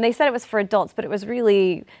language. And they said it was for adults, but it was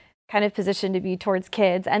really kind of positioned to be towards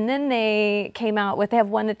kids. And then they have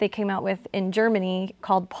one that they came out with in Germany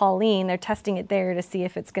called Pauline. They're testing it there to see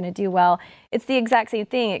if it's going to do well. It's the exact same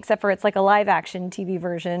thing, except for it's like a live action TV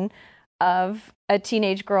version of a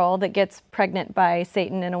teenage girl that gets pregnant by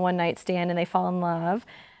Satan in a one-night stand and they fall in love.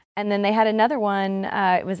 And then they had another one,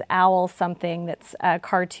 it was Owl something, that's a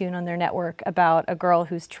cartoon on their network about a girl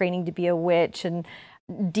who's training to be a witch, and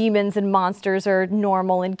demons and monsters are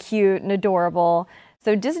normal and cute and adorable.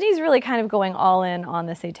 So Disney's really kind of going all in on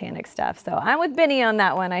the satanic stuff. So I'm with Benny on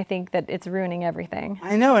that one. I think that it's ruining everything.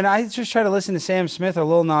 I know, and I just try to listen to Sam Smith or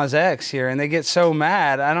Lil Nas X here, and they get so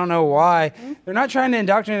mad. I don't know why. Mm-hmm. They're not trying to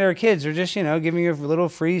indoctrinate our kids. They're just, giving you a little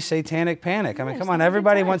free satanic panic. I mean, come on,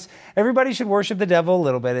 everybody should worship the devil a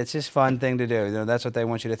little bit. It's just a fun thing to do. That's what they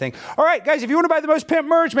want you to think. All right, guys, if you want to buy the most pimp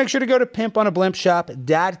merch, make sure to go to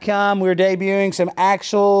pimponablimpshop.com. We're debuting some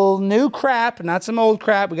actual new crap, not some old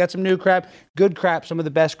crap. We got some new crap. Good crap, some of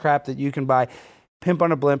the best crap that you can buy.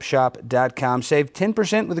 Pimponablimpshop.com. Save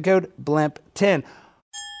 10% with the code BLIMP10.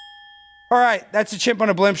 All right, that's a chimp on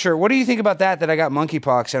a blimp shirt. What do you think about that I got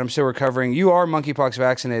monkeypox and I'm still recovering? You are monkeypox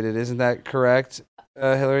vaccinated, isn't that correct,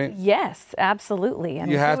 Hillary? Yes, absolutely. I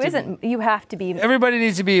mean, you have to be. Everybody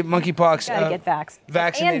needs to be monkeypox gotta get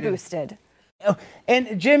vaccinated. And boosted. Oh,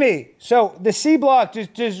 and Jimmy, so the C block,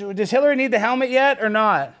 does Hillary need the helmet yet or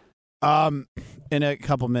not? In a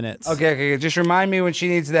couple minutes. Okay. Just remind me when she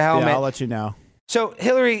needs the helmet. Yeah, I'll let you know. So,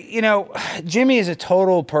 Hillary, Jimmy is a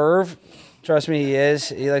total perv. Trust me, he is.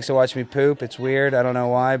 He likes to watch me poop. It's weird. I don't know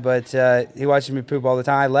why, but he watches me poop all the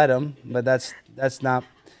time. I let him, but that's not.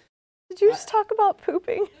 Did you just talk about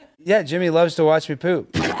pooping? Yeah, Jimmy loves to watch me poop.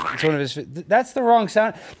 It's one of his. That's the wrong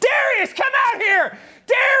sound. Darius, come out here!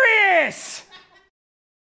 Darius!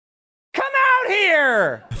 Come out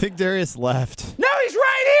here! I think Darius left. No, he's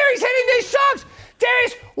right here. He's hitting these songs.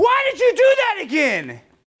 Darius, why did you do that again?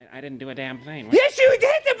 I didn't do a damn thing. Yes, you hit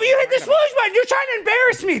the swoosh button. You're trying to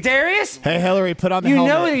embarrass me, Darius. Hey, Hillary, put on the You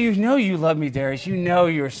helmet. know you love me, Darius. You know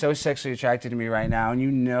you're so sexually attracted to me right now, and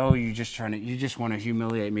you know you just want to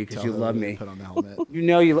humiliate me because you love me. Put on the helmet. You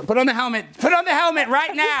know you put on the helmet. Put on the helmet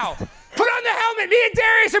right now. Put on the helmet. Me and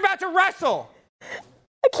Darius are about to wrestle.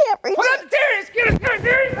 I can't reach Put it. on Darius. Get it,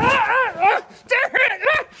 Darius.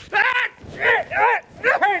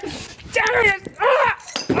 Darius.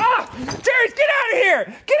 Darius, get out of here.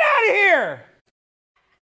 Get out of here.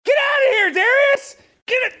 Get out of here, Darius.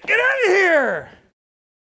 Get out of here.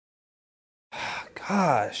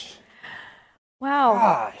 Gosh. Wow.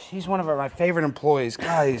 Gosh, he's one of my favorite employees.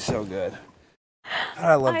 God, he's so good. God,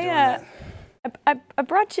 I love doing that. I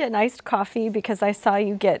brought you an iced coffee because I saw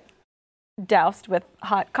you get doused with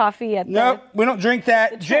hot coffee at Nope, we don't drink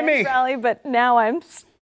that. the Jimmy. trans rally, but now I'm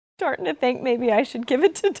starting to think maybe I should give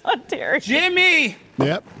it to Don Terry. Jimmy.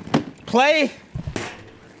 Yep. Play.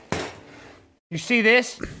 You see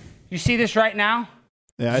this? You see this right now?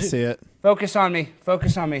 Yeah, I see it. Focus on me.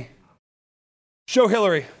 Focus on me. Show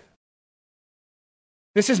Hillary.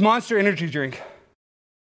 This is Monster Energy drink.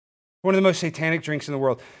 One of the most satanic drinks in the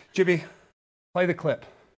world. Jimmy, play the clip.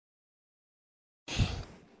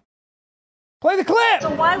 Play the clip!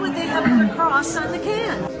 So why would they have the cross on the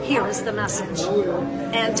can? Here is the message.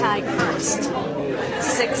 Antichrist.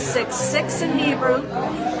 666 in Hebrew.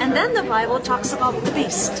 And then the Bible talks about the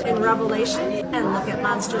beast in Revelation. And look at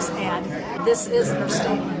Monster's ad. This is their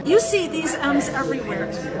statement. You see these M's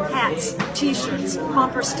everywhere. Hats, t-shirts,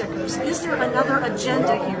 bumper stickers. Is there another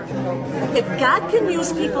agenda here? If God can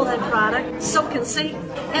use people and product, so can Satan.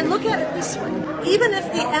 And look at it this way. Even if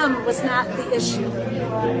the M was not the issue,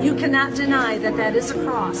 you cannot deny that that is a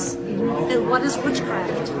cross. And what is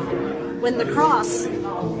witchcraft? When the cross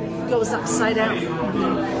goes upside down,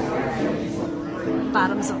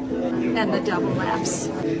 bottoms up, and the devil laughs.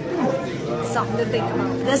 Something to think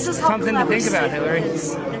about. This is how Something to think about, Satan Hillary.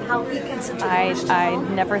 is and how he can seduce I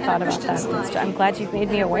never and thought a about that. Christian's life. I'm glad you've made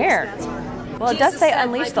me And aware. that's hard. Well, it does Jesus say said,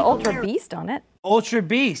 unleash "My the people Ultra perish." Beast on it. Ultra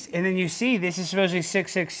Beast. And then you see this is supposedly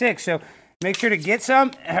 666. So make sure to get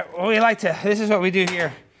some. This is what we do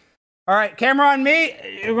here. All right, camera on me.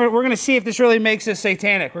 We're going to see if this really makes us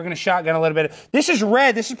satanic. We're going to shotgun a little bit. This is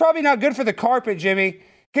red. This is probably not good for the carpet, Jimmy.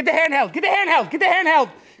 Get the handheld. Get the handheld. Get the handheld.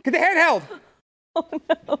 Get the handheld. Oh,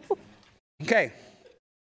 no. Okay.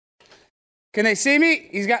 Can they see me?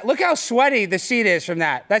 Look how sweaty the seat is from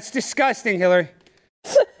that. That's disgusting, Hillary.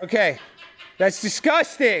 Okay. That's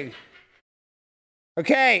disgusting.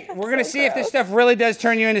 Okay, we're going to see if this stuff really does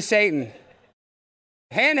turn you into Satan.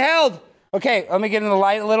 Handheld. Okay, let me get in the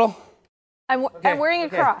light a little. I'm wearing a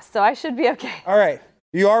cross, so I should be okay. All right.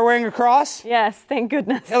 You are wearing a cross? Yes, thank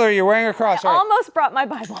goodness. Hillary, you're wearing a cross. I All right. almost brought my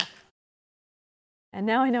Bible. And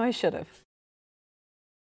now I know I should have.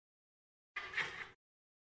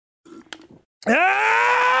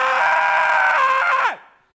 Ah!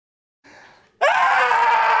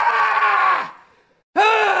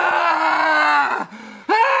 Ah!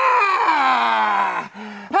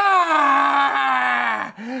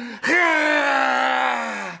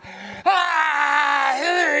 Ah! Ah!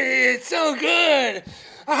 Hillary, it's so good.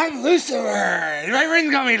 I'm Lucifer. My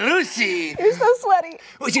friends call me Lucy. You're so sweaty.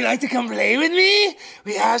 Would you like to come play with me?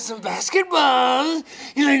 We have some basketballs.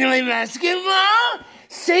 You like to play basketball?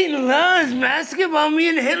 Satan loves basketball. Me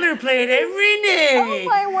and Hitler play it every day. Oh,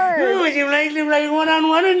 my word. Ooh, would you like to play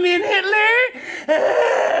one-on-one with me and Hitler?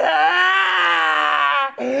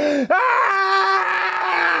 Ah!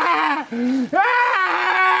 Ah!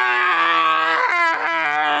 Ah!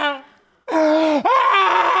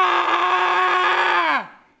 Ah!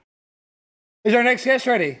 Is our next guest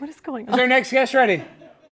ready? What is going Is on? our next guest ready?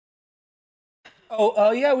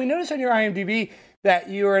 Oh, yeah, we noticed on your IMDb that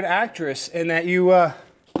you were an actress and that you had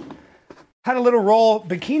a little role,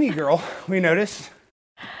 Bikini Girl, we noticed.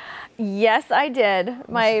 Yes, I did.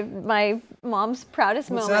 My mom's proudest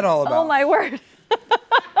moment. What's that all about? Oh, my word.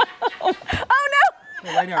 Oh, no.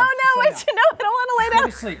 Okay, lay down. Oh, no. Just lay Wait, no, I don't want to lay Go down.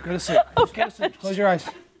 to sleep. Go to sleep. Just go to sleep. Close your eyes.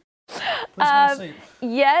 Please go to sleep.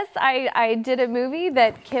 Yes, I did a movie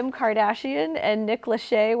that Kim Kardashian and Nick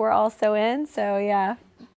Lachey were also in. So, yeah,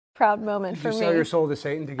 proud moment Did for you me. sell your soul to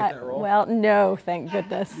Satan to get that role? Well, no, thank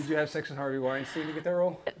goodness. Did you have sex with Harvey Weinstein to get that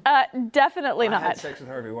role? Definitely I had not. sex with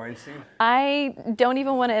Harvey Weinstein. I don't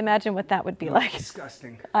even want to imagine what that would be like.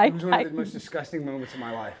 Disgusting. I- It was one I- of the most disgusting moments of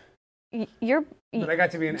my life. You're But I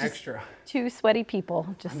got to be an extra. two sweaty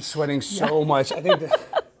people. I'm sweating so much. I think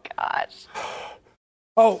that... Gosh.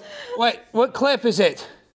 Oh, wait, what clip is it?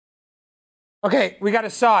 Okay, we got a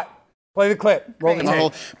saw it. Play the clip. Roll the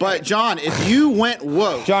tape. But John, if you went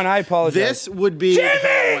woke, John, I apologize. this would be how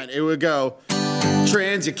it went. It would go,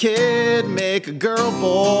 trans a kid, make a girl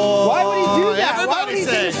boy. Why would he do that? Why would he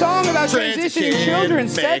sing a song about trans transitioning kid,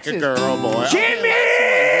 children's make sexes? a girl boy. Jimmy!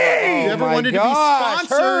 You ever wanted to be sponsored?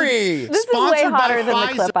 Hurry. This is way Sponsored by hotter than the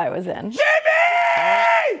Pfizer. clip I was in. Jimmy!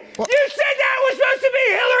 You said that was supposed to be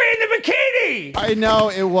Hillary in the bikini! I know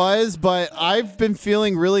it was, but I've been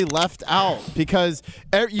feeling really left out because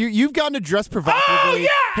you've gotten to dress provocatively. Oh,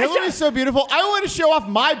 yeah! Hillary's so beautiful. I want to show off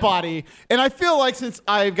my body, and I feel like since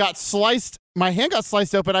I got sliced, my hand got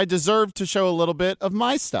sliced open, I deserve to show a little bit of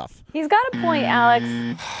my stuff. He's got a point, Alex.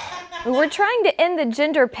 We're trying to end the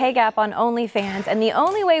gender pay gap on OnlyFans, and the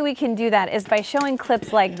only way we can do that is by showing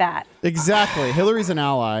clips like that. Exactly. Hillary's an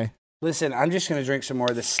ally. Listen, I'm just going to drink some more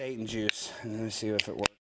of the Satan juice and let me see if it works.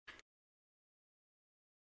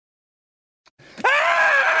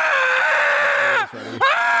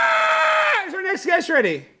 Is our next guest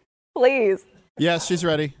ready? Please. Yes, she's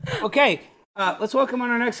ready. Okay, let's welcome on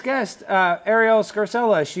our next guest, Ariel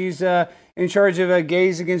Scarcella. She's in charge of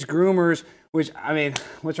Gays Against Groomers, which, I mean,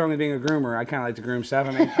 what's wrong with being a groomer? I kind of like to groom stuff.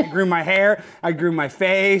 I mean, I groom my hair, I groom my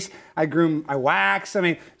face, I wax. I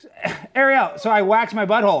mean, Ariel, so I wax my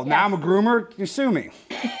butthole. Now I'm a groomer. You sue me.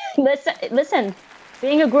 Listen,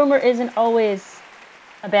 being a groomer isn't always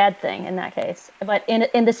a bad thing in that case. But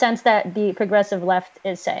in the sense that the progressive left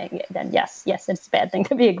is saying it, then yes, it's a bad thing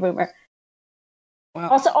to be a groomer. Well,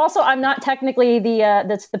 Also, I'm not technically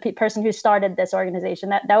the person who started this organization.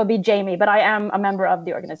 That would be Jamie, but I am a member of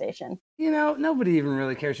the organization. you know, nobody even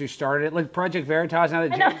really cares who started it. Like Project Veritas, now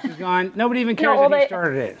that James is gone, nobody even cares No, that he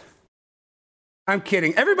started it. I'm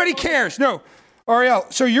kidding. Everybody cares. No. Ariel,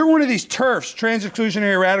 so you're one of these TERFs, trans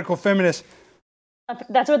exclusionary radical feminists.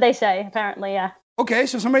 That's what they say, apparently, yeah. Okay,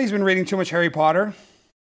 so somebody's been reading too much Harry Potter.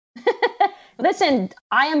 Listen,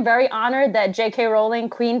 I am very honored that J.K. Rowling,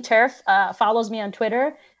 Queen TERF, follows me on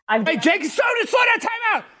Twitter. Hey, Jake, slow down, time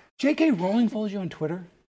out! J.K. Rowling follows you on Twitter?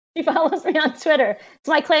 She follows me on Twitter. It's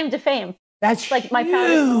my claim to fame. That's like my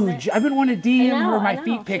huge. I've been wanting to DM her my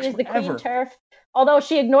feet pics She is the forever. Queen TERF. Although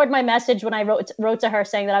she ignored my message when I wrote to her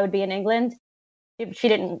saying that I would be in England. She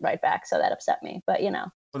didn't write back, so that upset me. But, you know.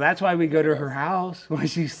 Well, that's why we go to her house when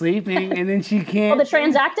she's sleeping, and then she can't. Well, the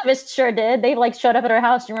trans activists sure did. They, showed up at her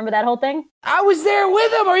house. Do you remember that whole thing? I was there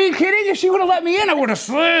with them. Are you kidding? If she would have let me in, I would have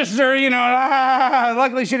sliced her, you know.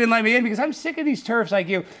 Luckily, she didn't let me in because I'm sick of these TERFs like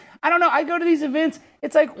you. I don't know. I go to these events.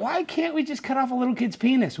 It's like, why can't we just cut off a little kid's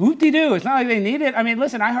penis? Whoop-de-doo. It's not like they need it. I mean,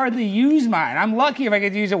 listen, I hardly use mine. I'm lucky if I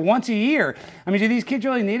get to use it once a year. I mean, do these kids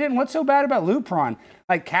really need it? And what's so bad about Lupron?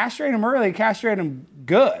 Like, castrate them early, castrate them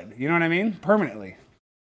good. You know what I mean? Permanently.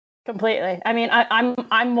 Completely. I mean,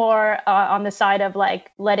 I'm more on the side of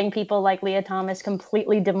letting people like Leah Thomas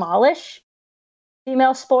completely demolish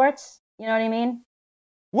female sports. You know what I mean?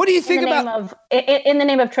 What do you think about in the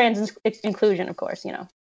name of trans inclusion? Of course, you know.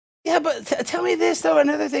 Yeah, but tell me this though.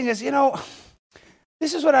 Another thing is, you know,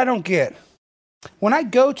 this is what I don't get. When I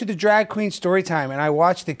go to the drag queen story time and I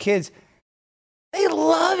watch the kids, they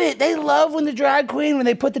love it. They love when the drag queen, when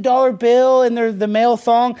they put the dollar bill in the male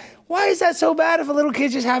thong. Why is that so bad if a little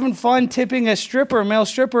kid's just having fun tipping a male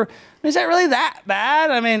stripper? Is that really that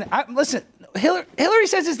bad? I mean, listen, Hillary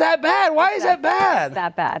says it's that bad. Why is that bad? It's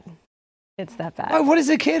that bad. It's that bad. What is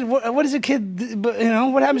a kid? What is a kid? You know,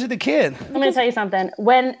 what happens to the kid? I'm going to tell you something.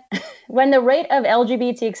 When the rate of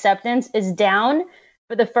LGBT acceptance is down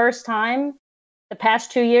for the first time, the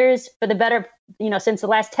past 2 years, for the better, since the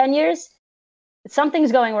last 10 years,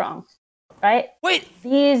 something's going wrong, right? Wait.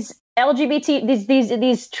 These LGBT,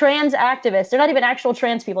 these trans activists, they're not even actual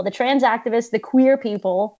trans people. The trans activists, the queer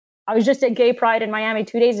people. I was just at Gay Pride in Miami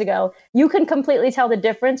 2 days ago. You can completely tell the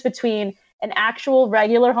difference between an actual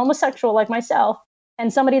regular homosexual like myself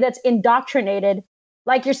and somebody that's indoctrinated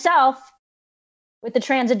like yourself with the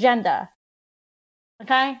trans agenda.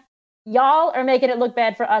 Okay? Y'all are making it look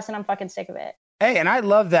bad for us, and I'm fucking sick of it. Hey, and I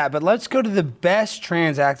love that, but let's go to the best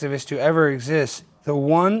trans activist to ever exist. The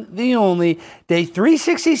one, the only, day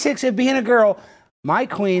 366 of being a girl, my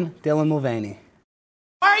queen, Dylan Mulvaney.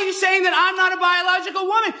 Why are you saying that I'm not a biological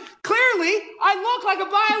woman? Clearly, I look like a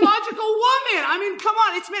biological woman. I mean, come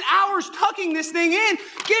on, it's been hours tucking this thing in.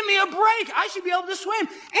 Give me a break. I should be able to swim.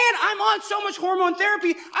 And I'm on so much hormone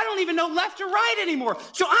therapy, I don't even know left or right anymore.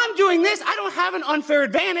 So I'm doing this. I don't have an unfair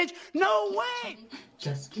advantage. No way.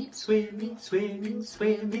 Just keep swimming, swimming,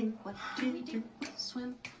 swimming. What do we do?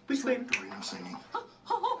 Swim. We swim. I'm singing.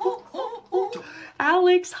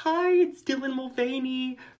 Alex, hi, it's Dylan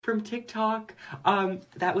Mulvaney from TikTok.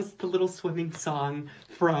 That was the little swimming song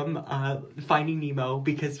from Finding Nemo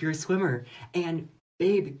because you're a swimmer. And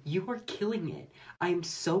babe, you are killing it. I'm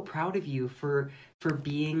so proud of you for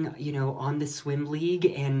being, on the swim league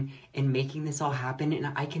and making this all happen.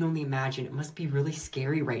 And I can only imagine it must be really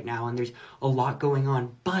scary right now and there's a lot going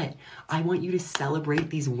on. But I want you to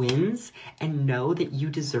celebrate these wins and know that you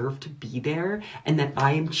deserve to be there and that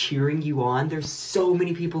I am cheering you on. There's so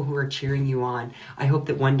many people who are cheering you on. I hope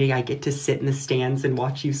that one day I get to sit in the stands and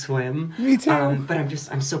watch you swim. Me too. But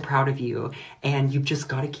I'm so proud of you and you've just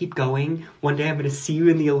got to keep going. One day I'm going to see you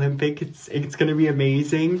in the Olympic. It's going to be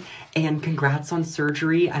amazing. And congrats on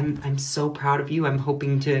surgery. I'm so proud of you. I'm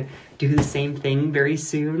hoping to do the same thing very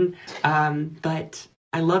soon. But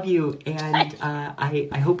I love you, and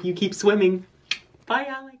I hope you keep swimming. Bye,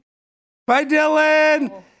 Alex. Bye,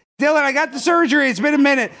 Dylan. Dylan, I got the surgery. It's been a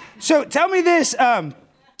minute. So tell me this,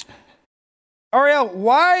 Ariel,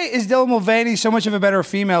 why is Dylan Mulvaney so much of a better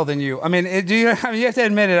female than you? I mean, you have to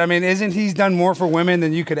admit it. I mean, isn't he done more for women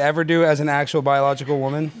than you could ever do as an actual biological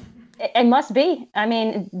woman? It must be. I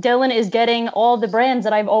mean, Dylan is getting all the brands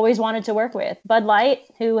that I've always wanted to work with. Bud Light,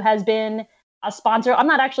 who has been a sponsor. I'm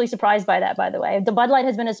not actually surprised by that, by the way. The Bud Light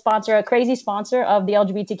has been a crazy sponsor of the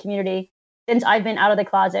LGBT community since I've been out of the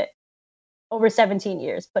closet. Over 17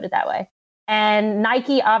 years, put it that way. And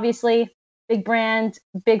Nike, obviously, big brand,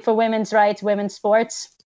 big for women's rights, women's sports.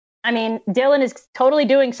 I mean, Dylan is totally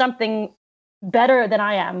doing something better than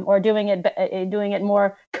I am, or doing it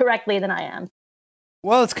more correctly than I am.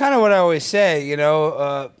 Well, it's kind of what I always say,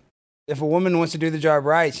 if a woman wants to do the job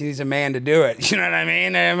right, she needs a man to do it. You know what I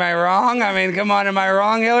mean? Am I wrong? I mean, come on, am I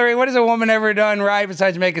wrong, Hillary? What has a woman ever done right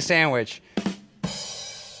besides make a sandwich?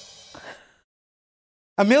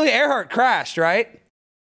 Amelia Earhart crashed, right?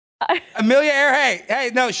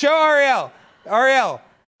 Show Ariel. Ariel,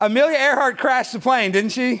 Amelia Earhart crashed the plane,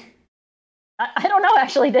 didn't she? I don't know,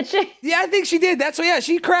 actually, did she? Yeah, I think she did.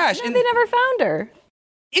 She crashed. And they never found her.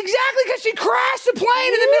 Exactly, because she crashed the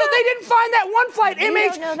plane in the middle. They didn't find that one flight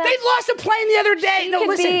image. They lost a plane the other day. She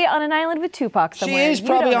could be on an island with Tupac somewhere. She is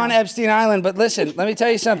probably on Epstein Island. But listen, let me tell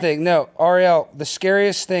you something. No, Ariel, the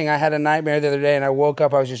scariest thing, I had a nightmare the other day, and I woke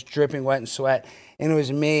up, I was just dripping wet and sweat. And it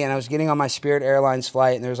was me, and I was getting on my Spirit Airlines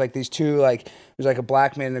flight, and there was like these two, there was like a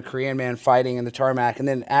black man and a Korean man fighting in the tarmac. And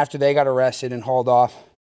then after they got arrested and hauled off,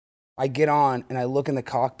 I get on, and I look in the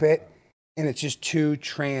cockpit, and it's just two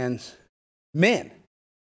trans men.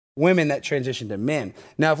 Women that transitioned to men.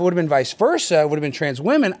 Now, if it would have been vice versa, it would have been trans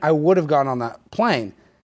women, I would have gone on that plane.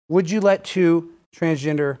 Would you let two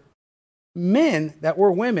transgender men that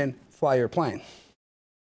were women fly your plane?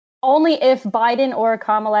 Only if Biden or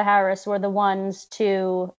Kamala Harris were the ones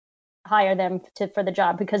to hire them for the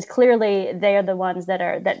job, because clearly they are the ones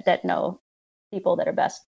that know people that are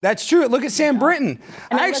best. That's true. Look at Sam Brinton.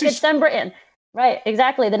 Look at Sam Brinton. Right,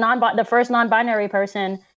 exactly. The first non-binary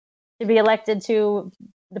person to be elected to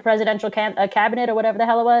the presidential cabinet or whatever the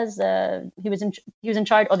hell it was. He was in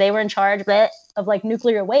charge, or they were in charge of like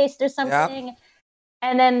nuclear waste or something. Yep.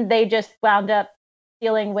 And then they just wound up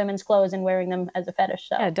stealing women's clothes and wearing them as a fetish.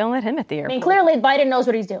 So. Yeah, don't let him at the airport. I mean, clearly Biden knows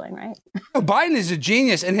what he's doing, right? Biden is a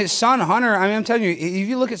genius, and his son Hunter. I mean, I'm telling you, if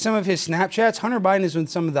you look at some of his Snapchats, Hunter Biden is with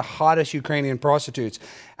some of the hottest Ukrainian prostitutes,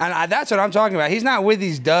 and that's what I'm talking about. He's not with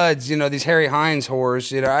these duds, these Harry Hines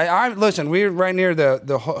whores. Listen, we're right near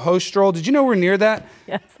the host stroll. Did you know we're near that?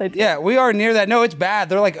 Yes, I did. Yeah, we are near that. No, it's bad.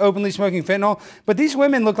 They're like openly smoking fentanyl, but these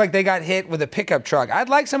women look like they got hit with a pickup truck. I'd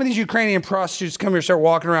like some of these Ukrainian prostitutes to come here, start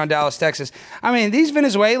walking around Dallas, Texas. I mean, these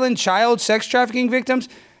Venezuelan child sex trafficking victims.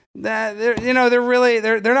 They're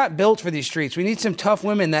not built for these streets. We need some tough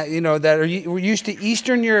women that are used to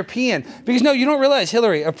Eastern European. Because you don't realize,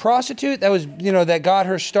 Hillary, a prostitute that was that got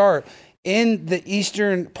her start in the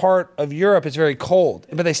eastern part of Europe is very cold,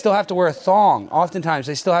 but they still have to wear a thong. Oftentimes,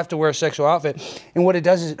 they still have to wear a sexual outfit, and what it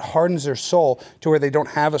does is it hardens their soul to where they don't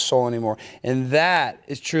have a soul anymore, and that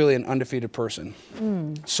is truly an undefeated person,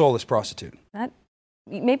 soulless prostitute.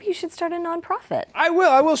 Maybe you should start a nonprofit. I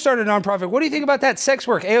will start a nonprofit. What do you think about that? Sex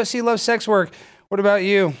work. AOC loves sex work. What about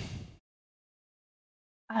you?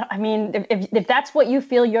 I mean, if that's what you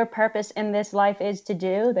feel your purpose in this life is to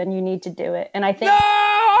do, then you need to do it. And I think... No,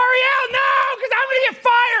 Ariel, no, because I'm going to get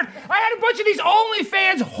fired. I had a bunch of these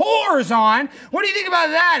OnlyFans whores on. What do you think about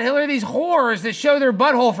that, Hillary? These whores that show their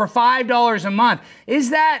butthole for $5 a month. Is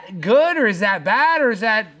that good, or is that bad, or is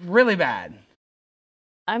that really bad?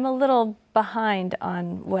 I'm a little behind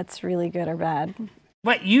on what's really good or bad.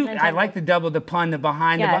 But I like the double, the pun, the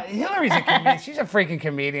behind. Yeah. Hillary's a comedian. She's a freaking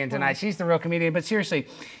comedian tonight. She's the real comedian. But seriously,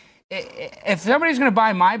 if somebody's going to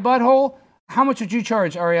buy my butthole, How much would you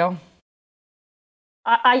charge, Ariel?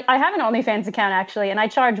 I have an OnlyFans account actually, and I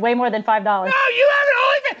charge way more than $5. No, you have an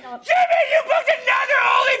OnlyFans. No. Jimmy, you booked another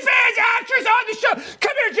OnlyFans actress on the show.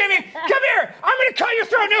 Come here, Jimmy. Come here. I'm gonna cut your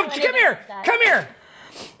throat. No, come here. Come here.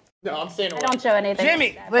 No, I'm staying away. I don't show anything. Jimmy,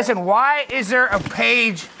 like that, listen. Why is there a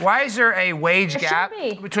page? Why is there a wage gap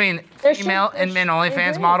between female and men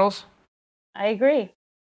OnlyFans models? I agree.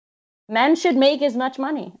 Men should make as much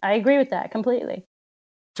money. I agree with that completely.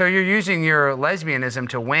 So you're using your lesbianism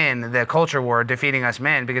to win the culture war, defeating us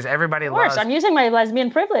men, because everybody loves. Of course, I'm using my lesbian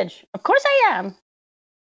privilege. Of course, I am.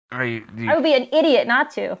 Are you? I would be an idiot not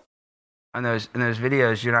to. In those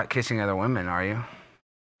videos, you're not kissing other women, are you?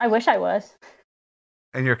 I wish I was.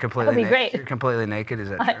 And you're completely. That would be great. You're completely naked. Is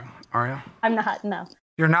that true, Ariel? I'm not. No.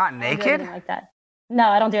 You're not I naked. don't do anything like that. No,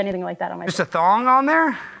 I don't do anything like that on my. Just a thong on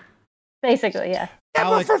there. Basically, yeah. Yeah,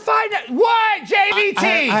 but for what, JVT?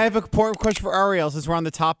 I have a important question for Ariel since we're on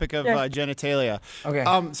the topic of genitalia. Okay.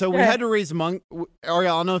 So we had to raise money.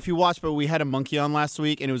 Ariel, I don't know if you watched, but we had a monkey on last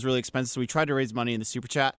week, and it was really expensive. So we tried to raise money in the super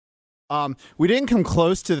chat. We didn't come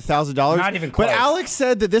close to the $1,000. Not even close. But Alex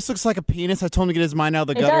said that this looks like a penis. I told him to get his mind out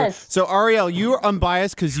of the It gutter. does. So Ariel, you are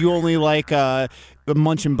unbiased because you only like the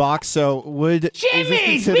munching box. So would is this Jimmy, be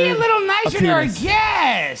a considered little nicer to our penis?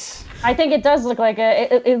 guests. I think it does look like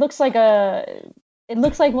it looks like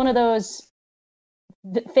one of those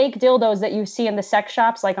fake dildos that you see in the sex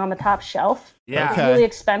shops, like on the top shelf. Yeah. Okay. Really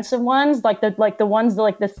expensive ones, like the ones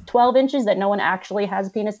like the 12 inches that no one actually has a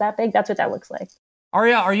penis that big. That's what that looks like.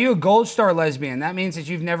 Ariel, are you a gold star lesbian? That means that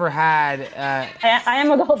you've never had. I am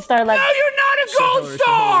a gold star lesbian. No, you're not a gold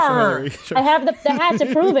star. I have the hat to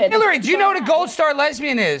prove it. Hillary, do you know what a gold star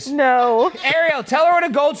lesbian is? No. Ariel, tell her what a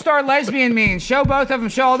gold star lesbian means. Show both of them.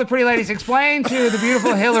 Show all the pretty ladies. Explain to the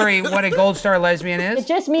beautiful Hillary what a gold star lesbian is. It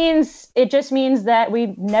just means that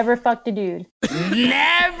we never fucked a dude.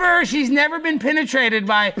 Never. She's never been penetrated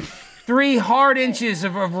by 3 hard inches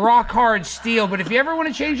of rock hard steel. But if you ever want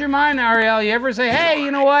to change your mind, Ariel, you ever say, hey, you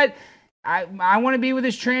know what? I want to be with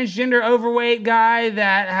this transgender overweight guy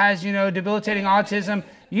that has, debilitating autism.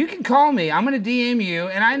 You can call me. I'm going to DM you.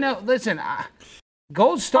 And I know, listen,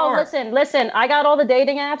 gold star. Oh, listen. I got all the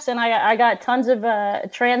dating apps, and I got tons of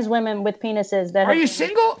trans women with penises. Are you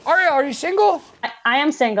single? Ariel, are you single? I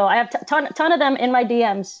am single. I have ton of them in my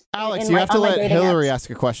DMs. Alex, you have to let Hillary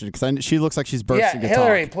ask a question because she looks like she's bursting to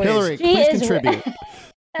Hillary, talk. please. Hillary, please contribute.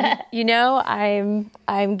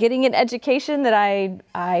 I'm getting an education that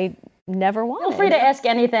I never wanted. Feel free to ask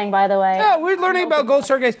anything, by the way. Yeah, we're learning about gold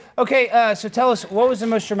star guys. Okay, so tell us, what was the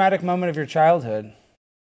most dramatic moment of your childhood?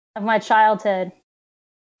 Of my childhood.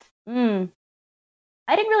 I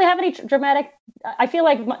didn't really have any dramatic. I feel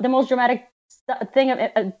like the most dramatic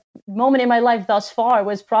moment in my life thus far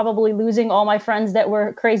was probably losing all my friends that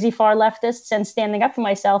were crazy far leftists and standing up for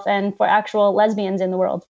myself and for actual lesbians in the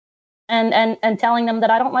world, and telling them that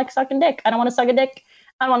I don't like sucking dick. I don't want to suck a dick.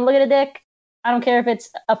 I don't want to look at a dick. I don't care if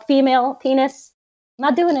it's a female penis. I'm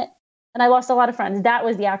not doing it. And I lost a lot of friends. That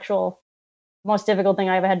was the actual most difficult thing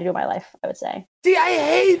I ever had to do in my life, I would say. See, I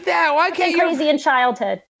hate that. Why can't you?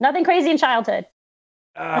 Nothing crazy in childhood.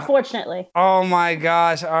 Unfortunately. Oh my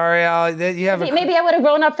gosh, Ariel, you have maybe I would have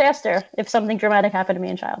grown up faster if something dramatic happened to me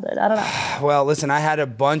in childhood. I don't know. Well, listen, I had a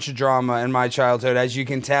bunch of drama in my childhood, as you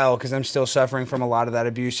can tell, because I'm still suffering from a lot of that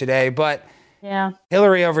abuse today. But yeah,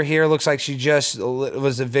 Hillary over here looks like she just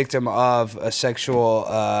was a victim of a sexual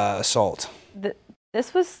assault.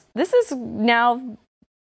 This is now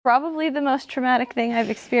probably the most traumatic thing I've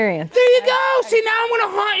experienced. There you go. See, now I'm going to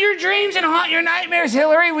haunt your dreams and haunt your nightmares,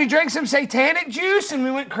 Hillary. We drank some satanic juice and we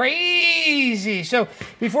went crazy. So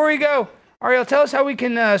before we go, Ariel, tell us how we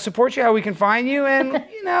can support you, how we can find you, and,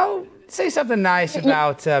 say something nice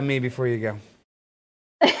about me before you go.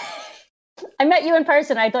 I met you in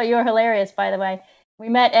person. I thought you were hilarious, by the way. We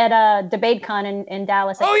met at DebateCon in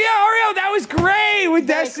Dallas. Oh, yeah, Ariel, that was great with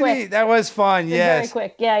Destiny. Quick. That was fun, yes. Very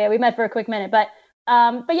quick. Yeah, we met for a quick minute. But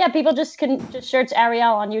yeah, people just can just search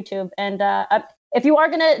Ariel on YouTube. And if you are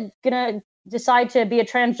gonna decide to be a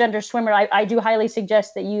transgender swimmer, I do highly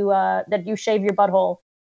suggest that you shave your butthole.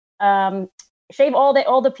 Shave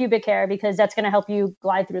all the pubic hair, because that's gonna help you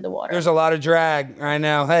glide through the water. There's a lot of drag right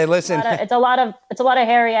now. Hey, listen. It's a lot of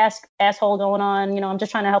hairy asshole going on. I'm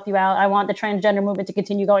just trying to help you out. I want the transgender movement to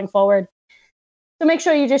continue going forward. So make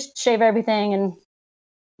sure you just shave everything, and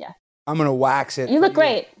yeah. I'm gonna wax it. You look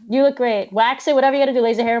great. Wax it, whatever you gotta do.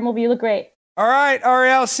 Laser hair removal. You look great. All right,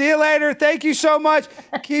 Ariel. See you later. Thank you so much.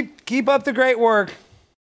 Keep up the great work.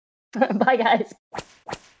 Bye, guys.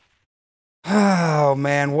 Oh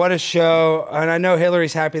man, what a show! And I know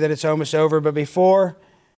Hillary's happy that it's almost over. But before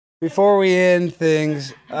we end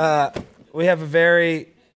things, we have a very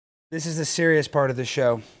This is the serious part of the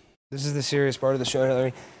show. This is the serious part of the show,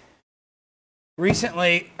 Hillary.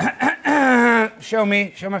 Recently, show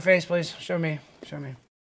my face, please. Show me.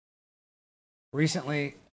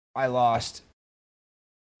 Recently, I lost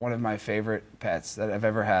one of my favorite pets that I've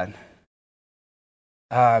ever had.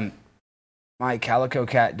 My calico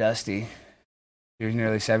cat, Dusty. He was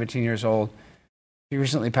nearly 17 years old. He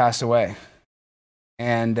recently passed away.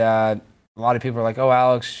 And a lot of people are like, oh,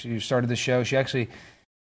 Alex, you started the show. She actually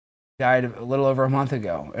died a little over a month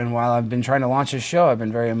ago. And while I've been trying to launch this show, I've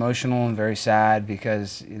been very emotional and very sad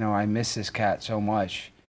because, I miss this cat so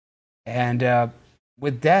much. And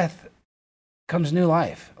with death comes new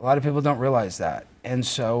life. A lot of people don't realize that. And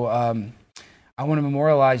so I want to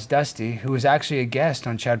memorialize Dusty, who was actually a guest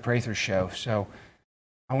on Chad Prather's show. So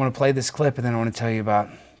I want to play this clip, and then I want to tell you about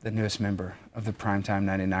the newest member of the Primetime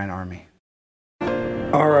 99 Army.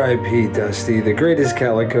 R.I.P. Dusty, the greatest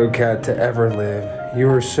calico cat to ever live. You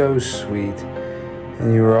were so sweet,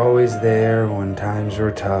 and you were always there when times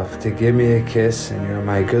were tough to give me a kiss, and you're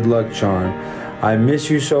my good luck charm. I miss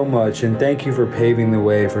you so much, and thank you for paving the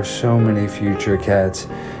way for so many future cats.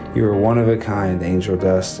 You were one of a kind, Angel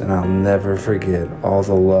Dust, and I'll never forget all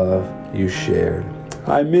the love you shared.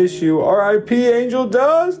 I miss you. R.I.P. Angel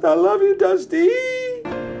Dust. I love you, Dusty.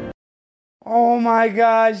 Oh my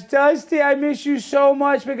gosh, Dusty, I miss you so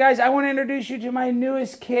much. But guys, I want to introduce you to my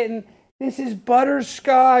newest kitten. This is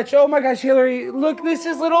Butterscotch. Oh my gosh, Hillary, look, this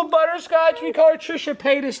is little Butterscotch. We call her Trisha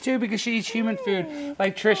Paytas too because she eats human food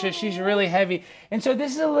like Trisha. She's really heavy. And so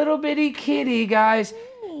this is a little bitty kitty, guys.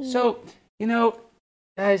 So,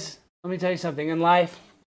 guys, let me tell you something. In life,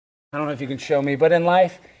 I don't know if you can show me, but in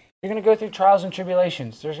life, you're going to go through trials and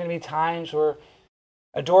tribulations. There's going to be times where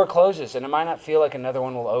a door closes, and it might not feel like another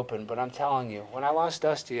one will open, but I'm telling you, when I lost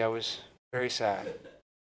Dusty, I was very sad.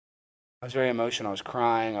 I was very emotional. I was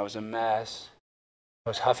crying. I was a mess. I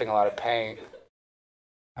was huffing a lot of paint.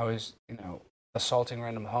 I was, assaulting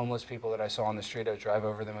random homeless people that I saw on the street. I would drive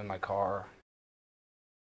over them in my car,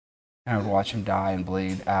 and I would watch them die and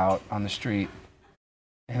bleed out on the street,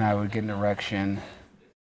 and I would get an erection,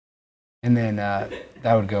 and then that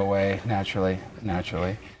would go away naturally.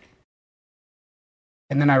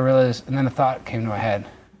 And then I realized, and then a thought came to my head,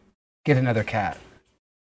 get another cat.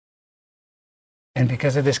 And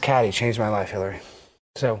because of this cat, he changed my life, Hillary.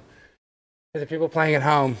 So, for the people playing at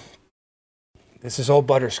home, this is old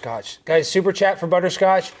Butterscotch. Guys, super chat for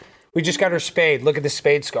Butterscotch. We just got her spayed. Look at this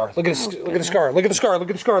spade scar. Look at this. Look at the scar. Look at the scar. Look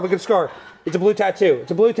at the scar. Look at the scar. It's a blue tattoo.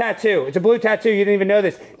 It's a blue tattoo. It's a blue tattoo. You didn't even know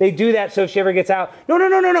this. They do that so if she ever gets out. No.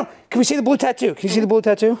 Can we see the blue tattoo? Can you see the blue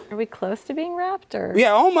tattoo? Are we close to being wrapped, or?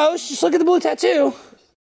 Yeah, almost. Just look at the blue tattoo.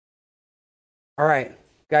 All right,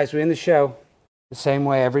 guys, we end the show the same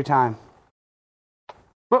way every time.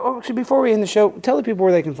 But actually, before we end the show, tell the people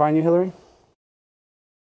where they can find you, Hillary.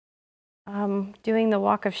 Doing the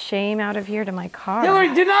walk of shame out of here to my car.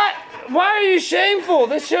 Hillary, do not. Why are you shameful?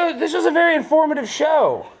 This was a very informative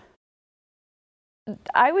show.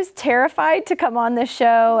 I was terrified to come on this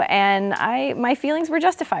show, and my feelings were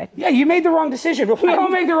justified. Yeah, you made the wrong decision. We all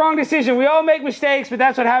make the wrong decision. We all make mistakes, but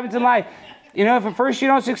that's what happens in life. If at first you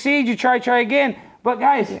don't succeed, you try again. But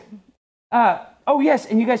guys, yes,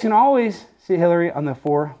 and you guys can always see Hillary on the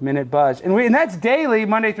 4-Minute Buzz. And that's daily,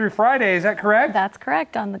 Monday through Friday. Is that correct? That's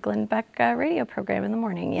correct, on the Glenn Beck radio program in the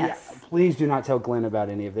morning, yes. Yeah. Please do not tell Glenn about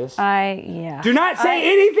any of this. Do not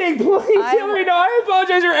say anything, please, Hillary. No, I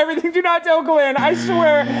apologize for everything. Do not tell Glenn. I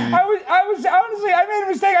swear. I was honestly, I made a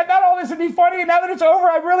mistake. I thought all this would be funny, and now that it's over,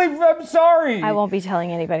 I'm sorry. I won't be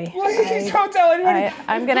telling anybody. Please don't tell anybody.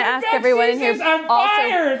 I'm going to ask everyone in here. I'm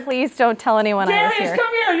fired. Please don't tell anyone I was here. Darius,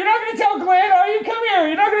 come here. You're not going to tell Glenn, are you? Come here.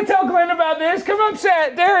 You're not going to tell Glenn about this. Come on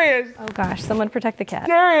set. Darius. Oh, gosh. Someone protect the cat.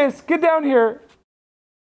 Darius, get down here.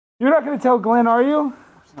 You're not going to tell Glenn, are you?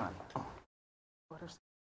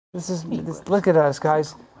 Look at us,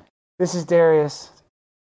 guys. This is Darius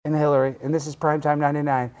and Hillary, and this is Primetime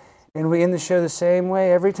 99. And we end the show the same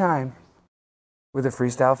way every time with a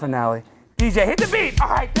freestyle finale. DJ, hit the beat. All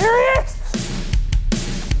right, Darius.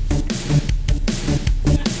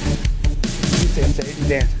 You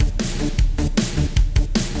dance.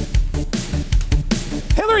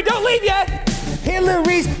 Hillary, don't leave yet.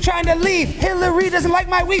 Hillary's trying to leave. Hillary doesn't like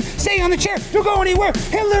my weave. Stay on the chair. Don't go anywhere.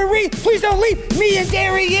 Hillary, please don't leave. Me and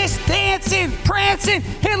Darius dancing, prancing.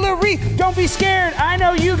 Hillary, don't be scared. I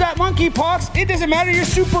know you got monkeypox. It doesn't matter. You're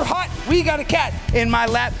super hot. We got a cat in my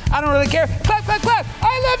lap. I don't really care. Clap, clap, clap.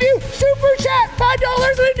 I love you. Super chat.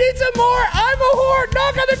 $5. We need some more. I'm a whore.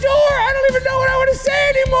 Knock on the door. I don't even know what I want to say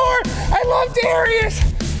anymore. I love Darius.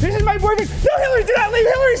 This is my boyfriend. No, Hillary, do not leave.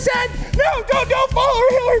 Hillary said, no, don't follow her,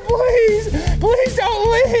 Hillary, please. Please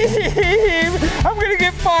don't leave. I'm gonna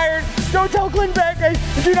get fired. Don't tell Glenn Beck, guys.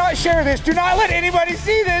 Do not share this. Do not let anybody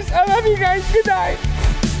see this. I love you guys. Good night.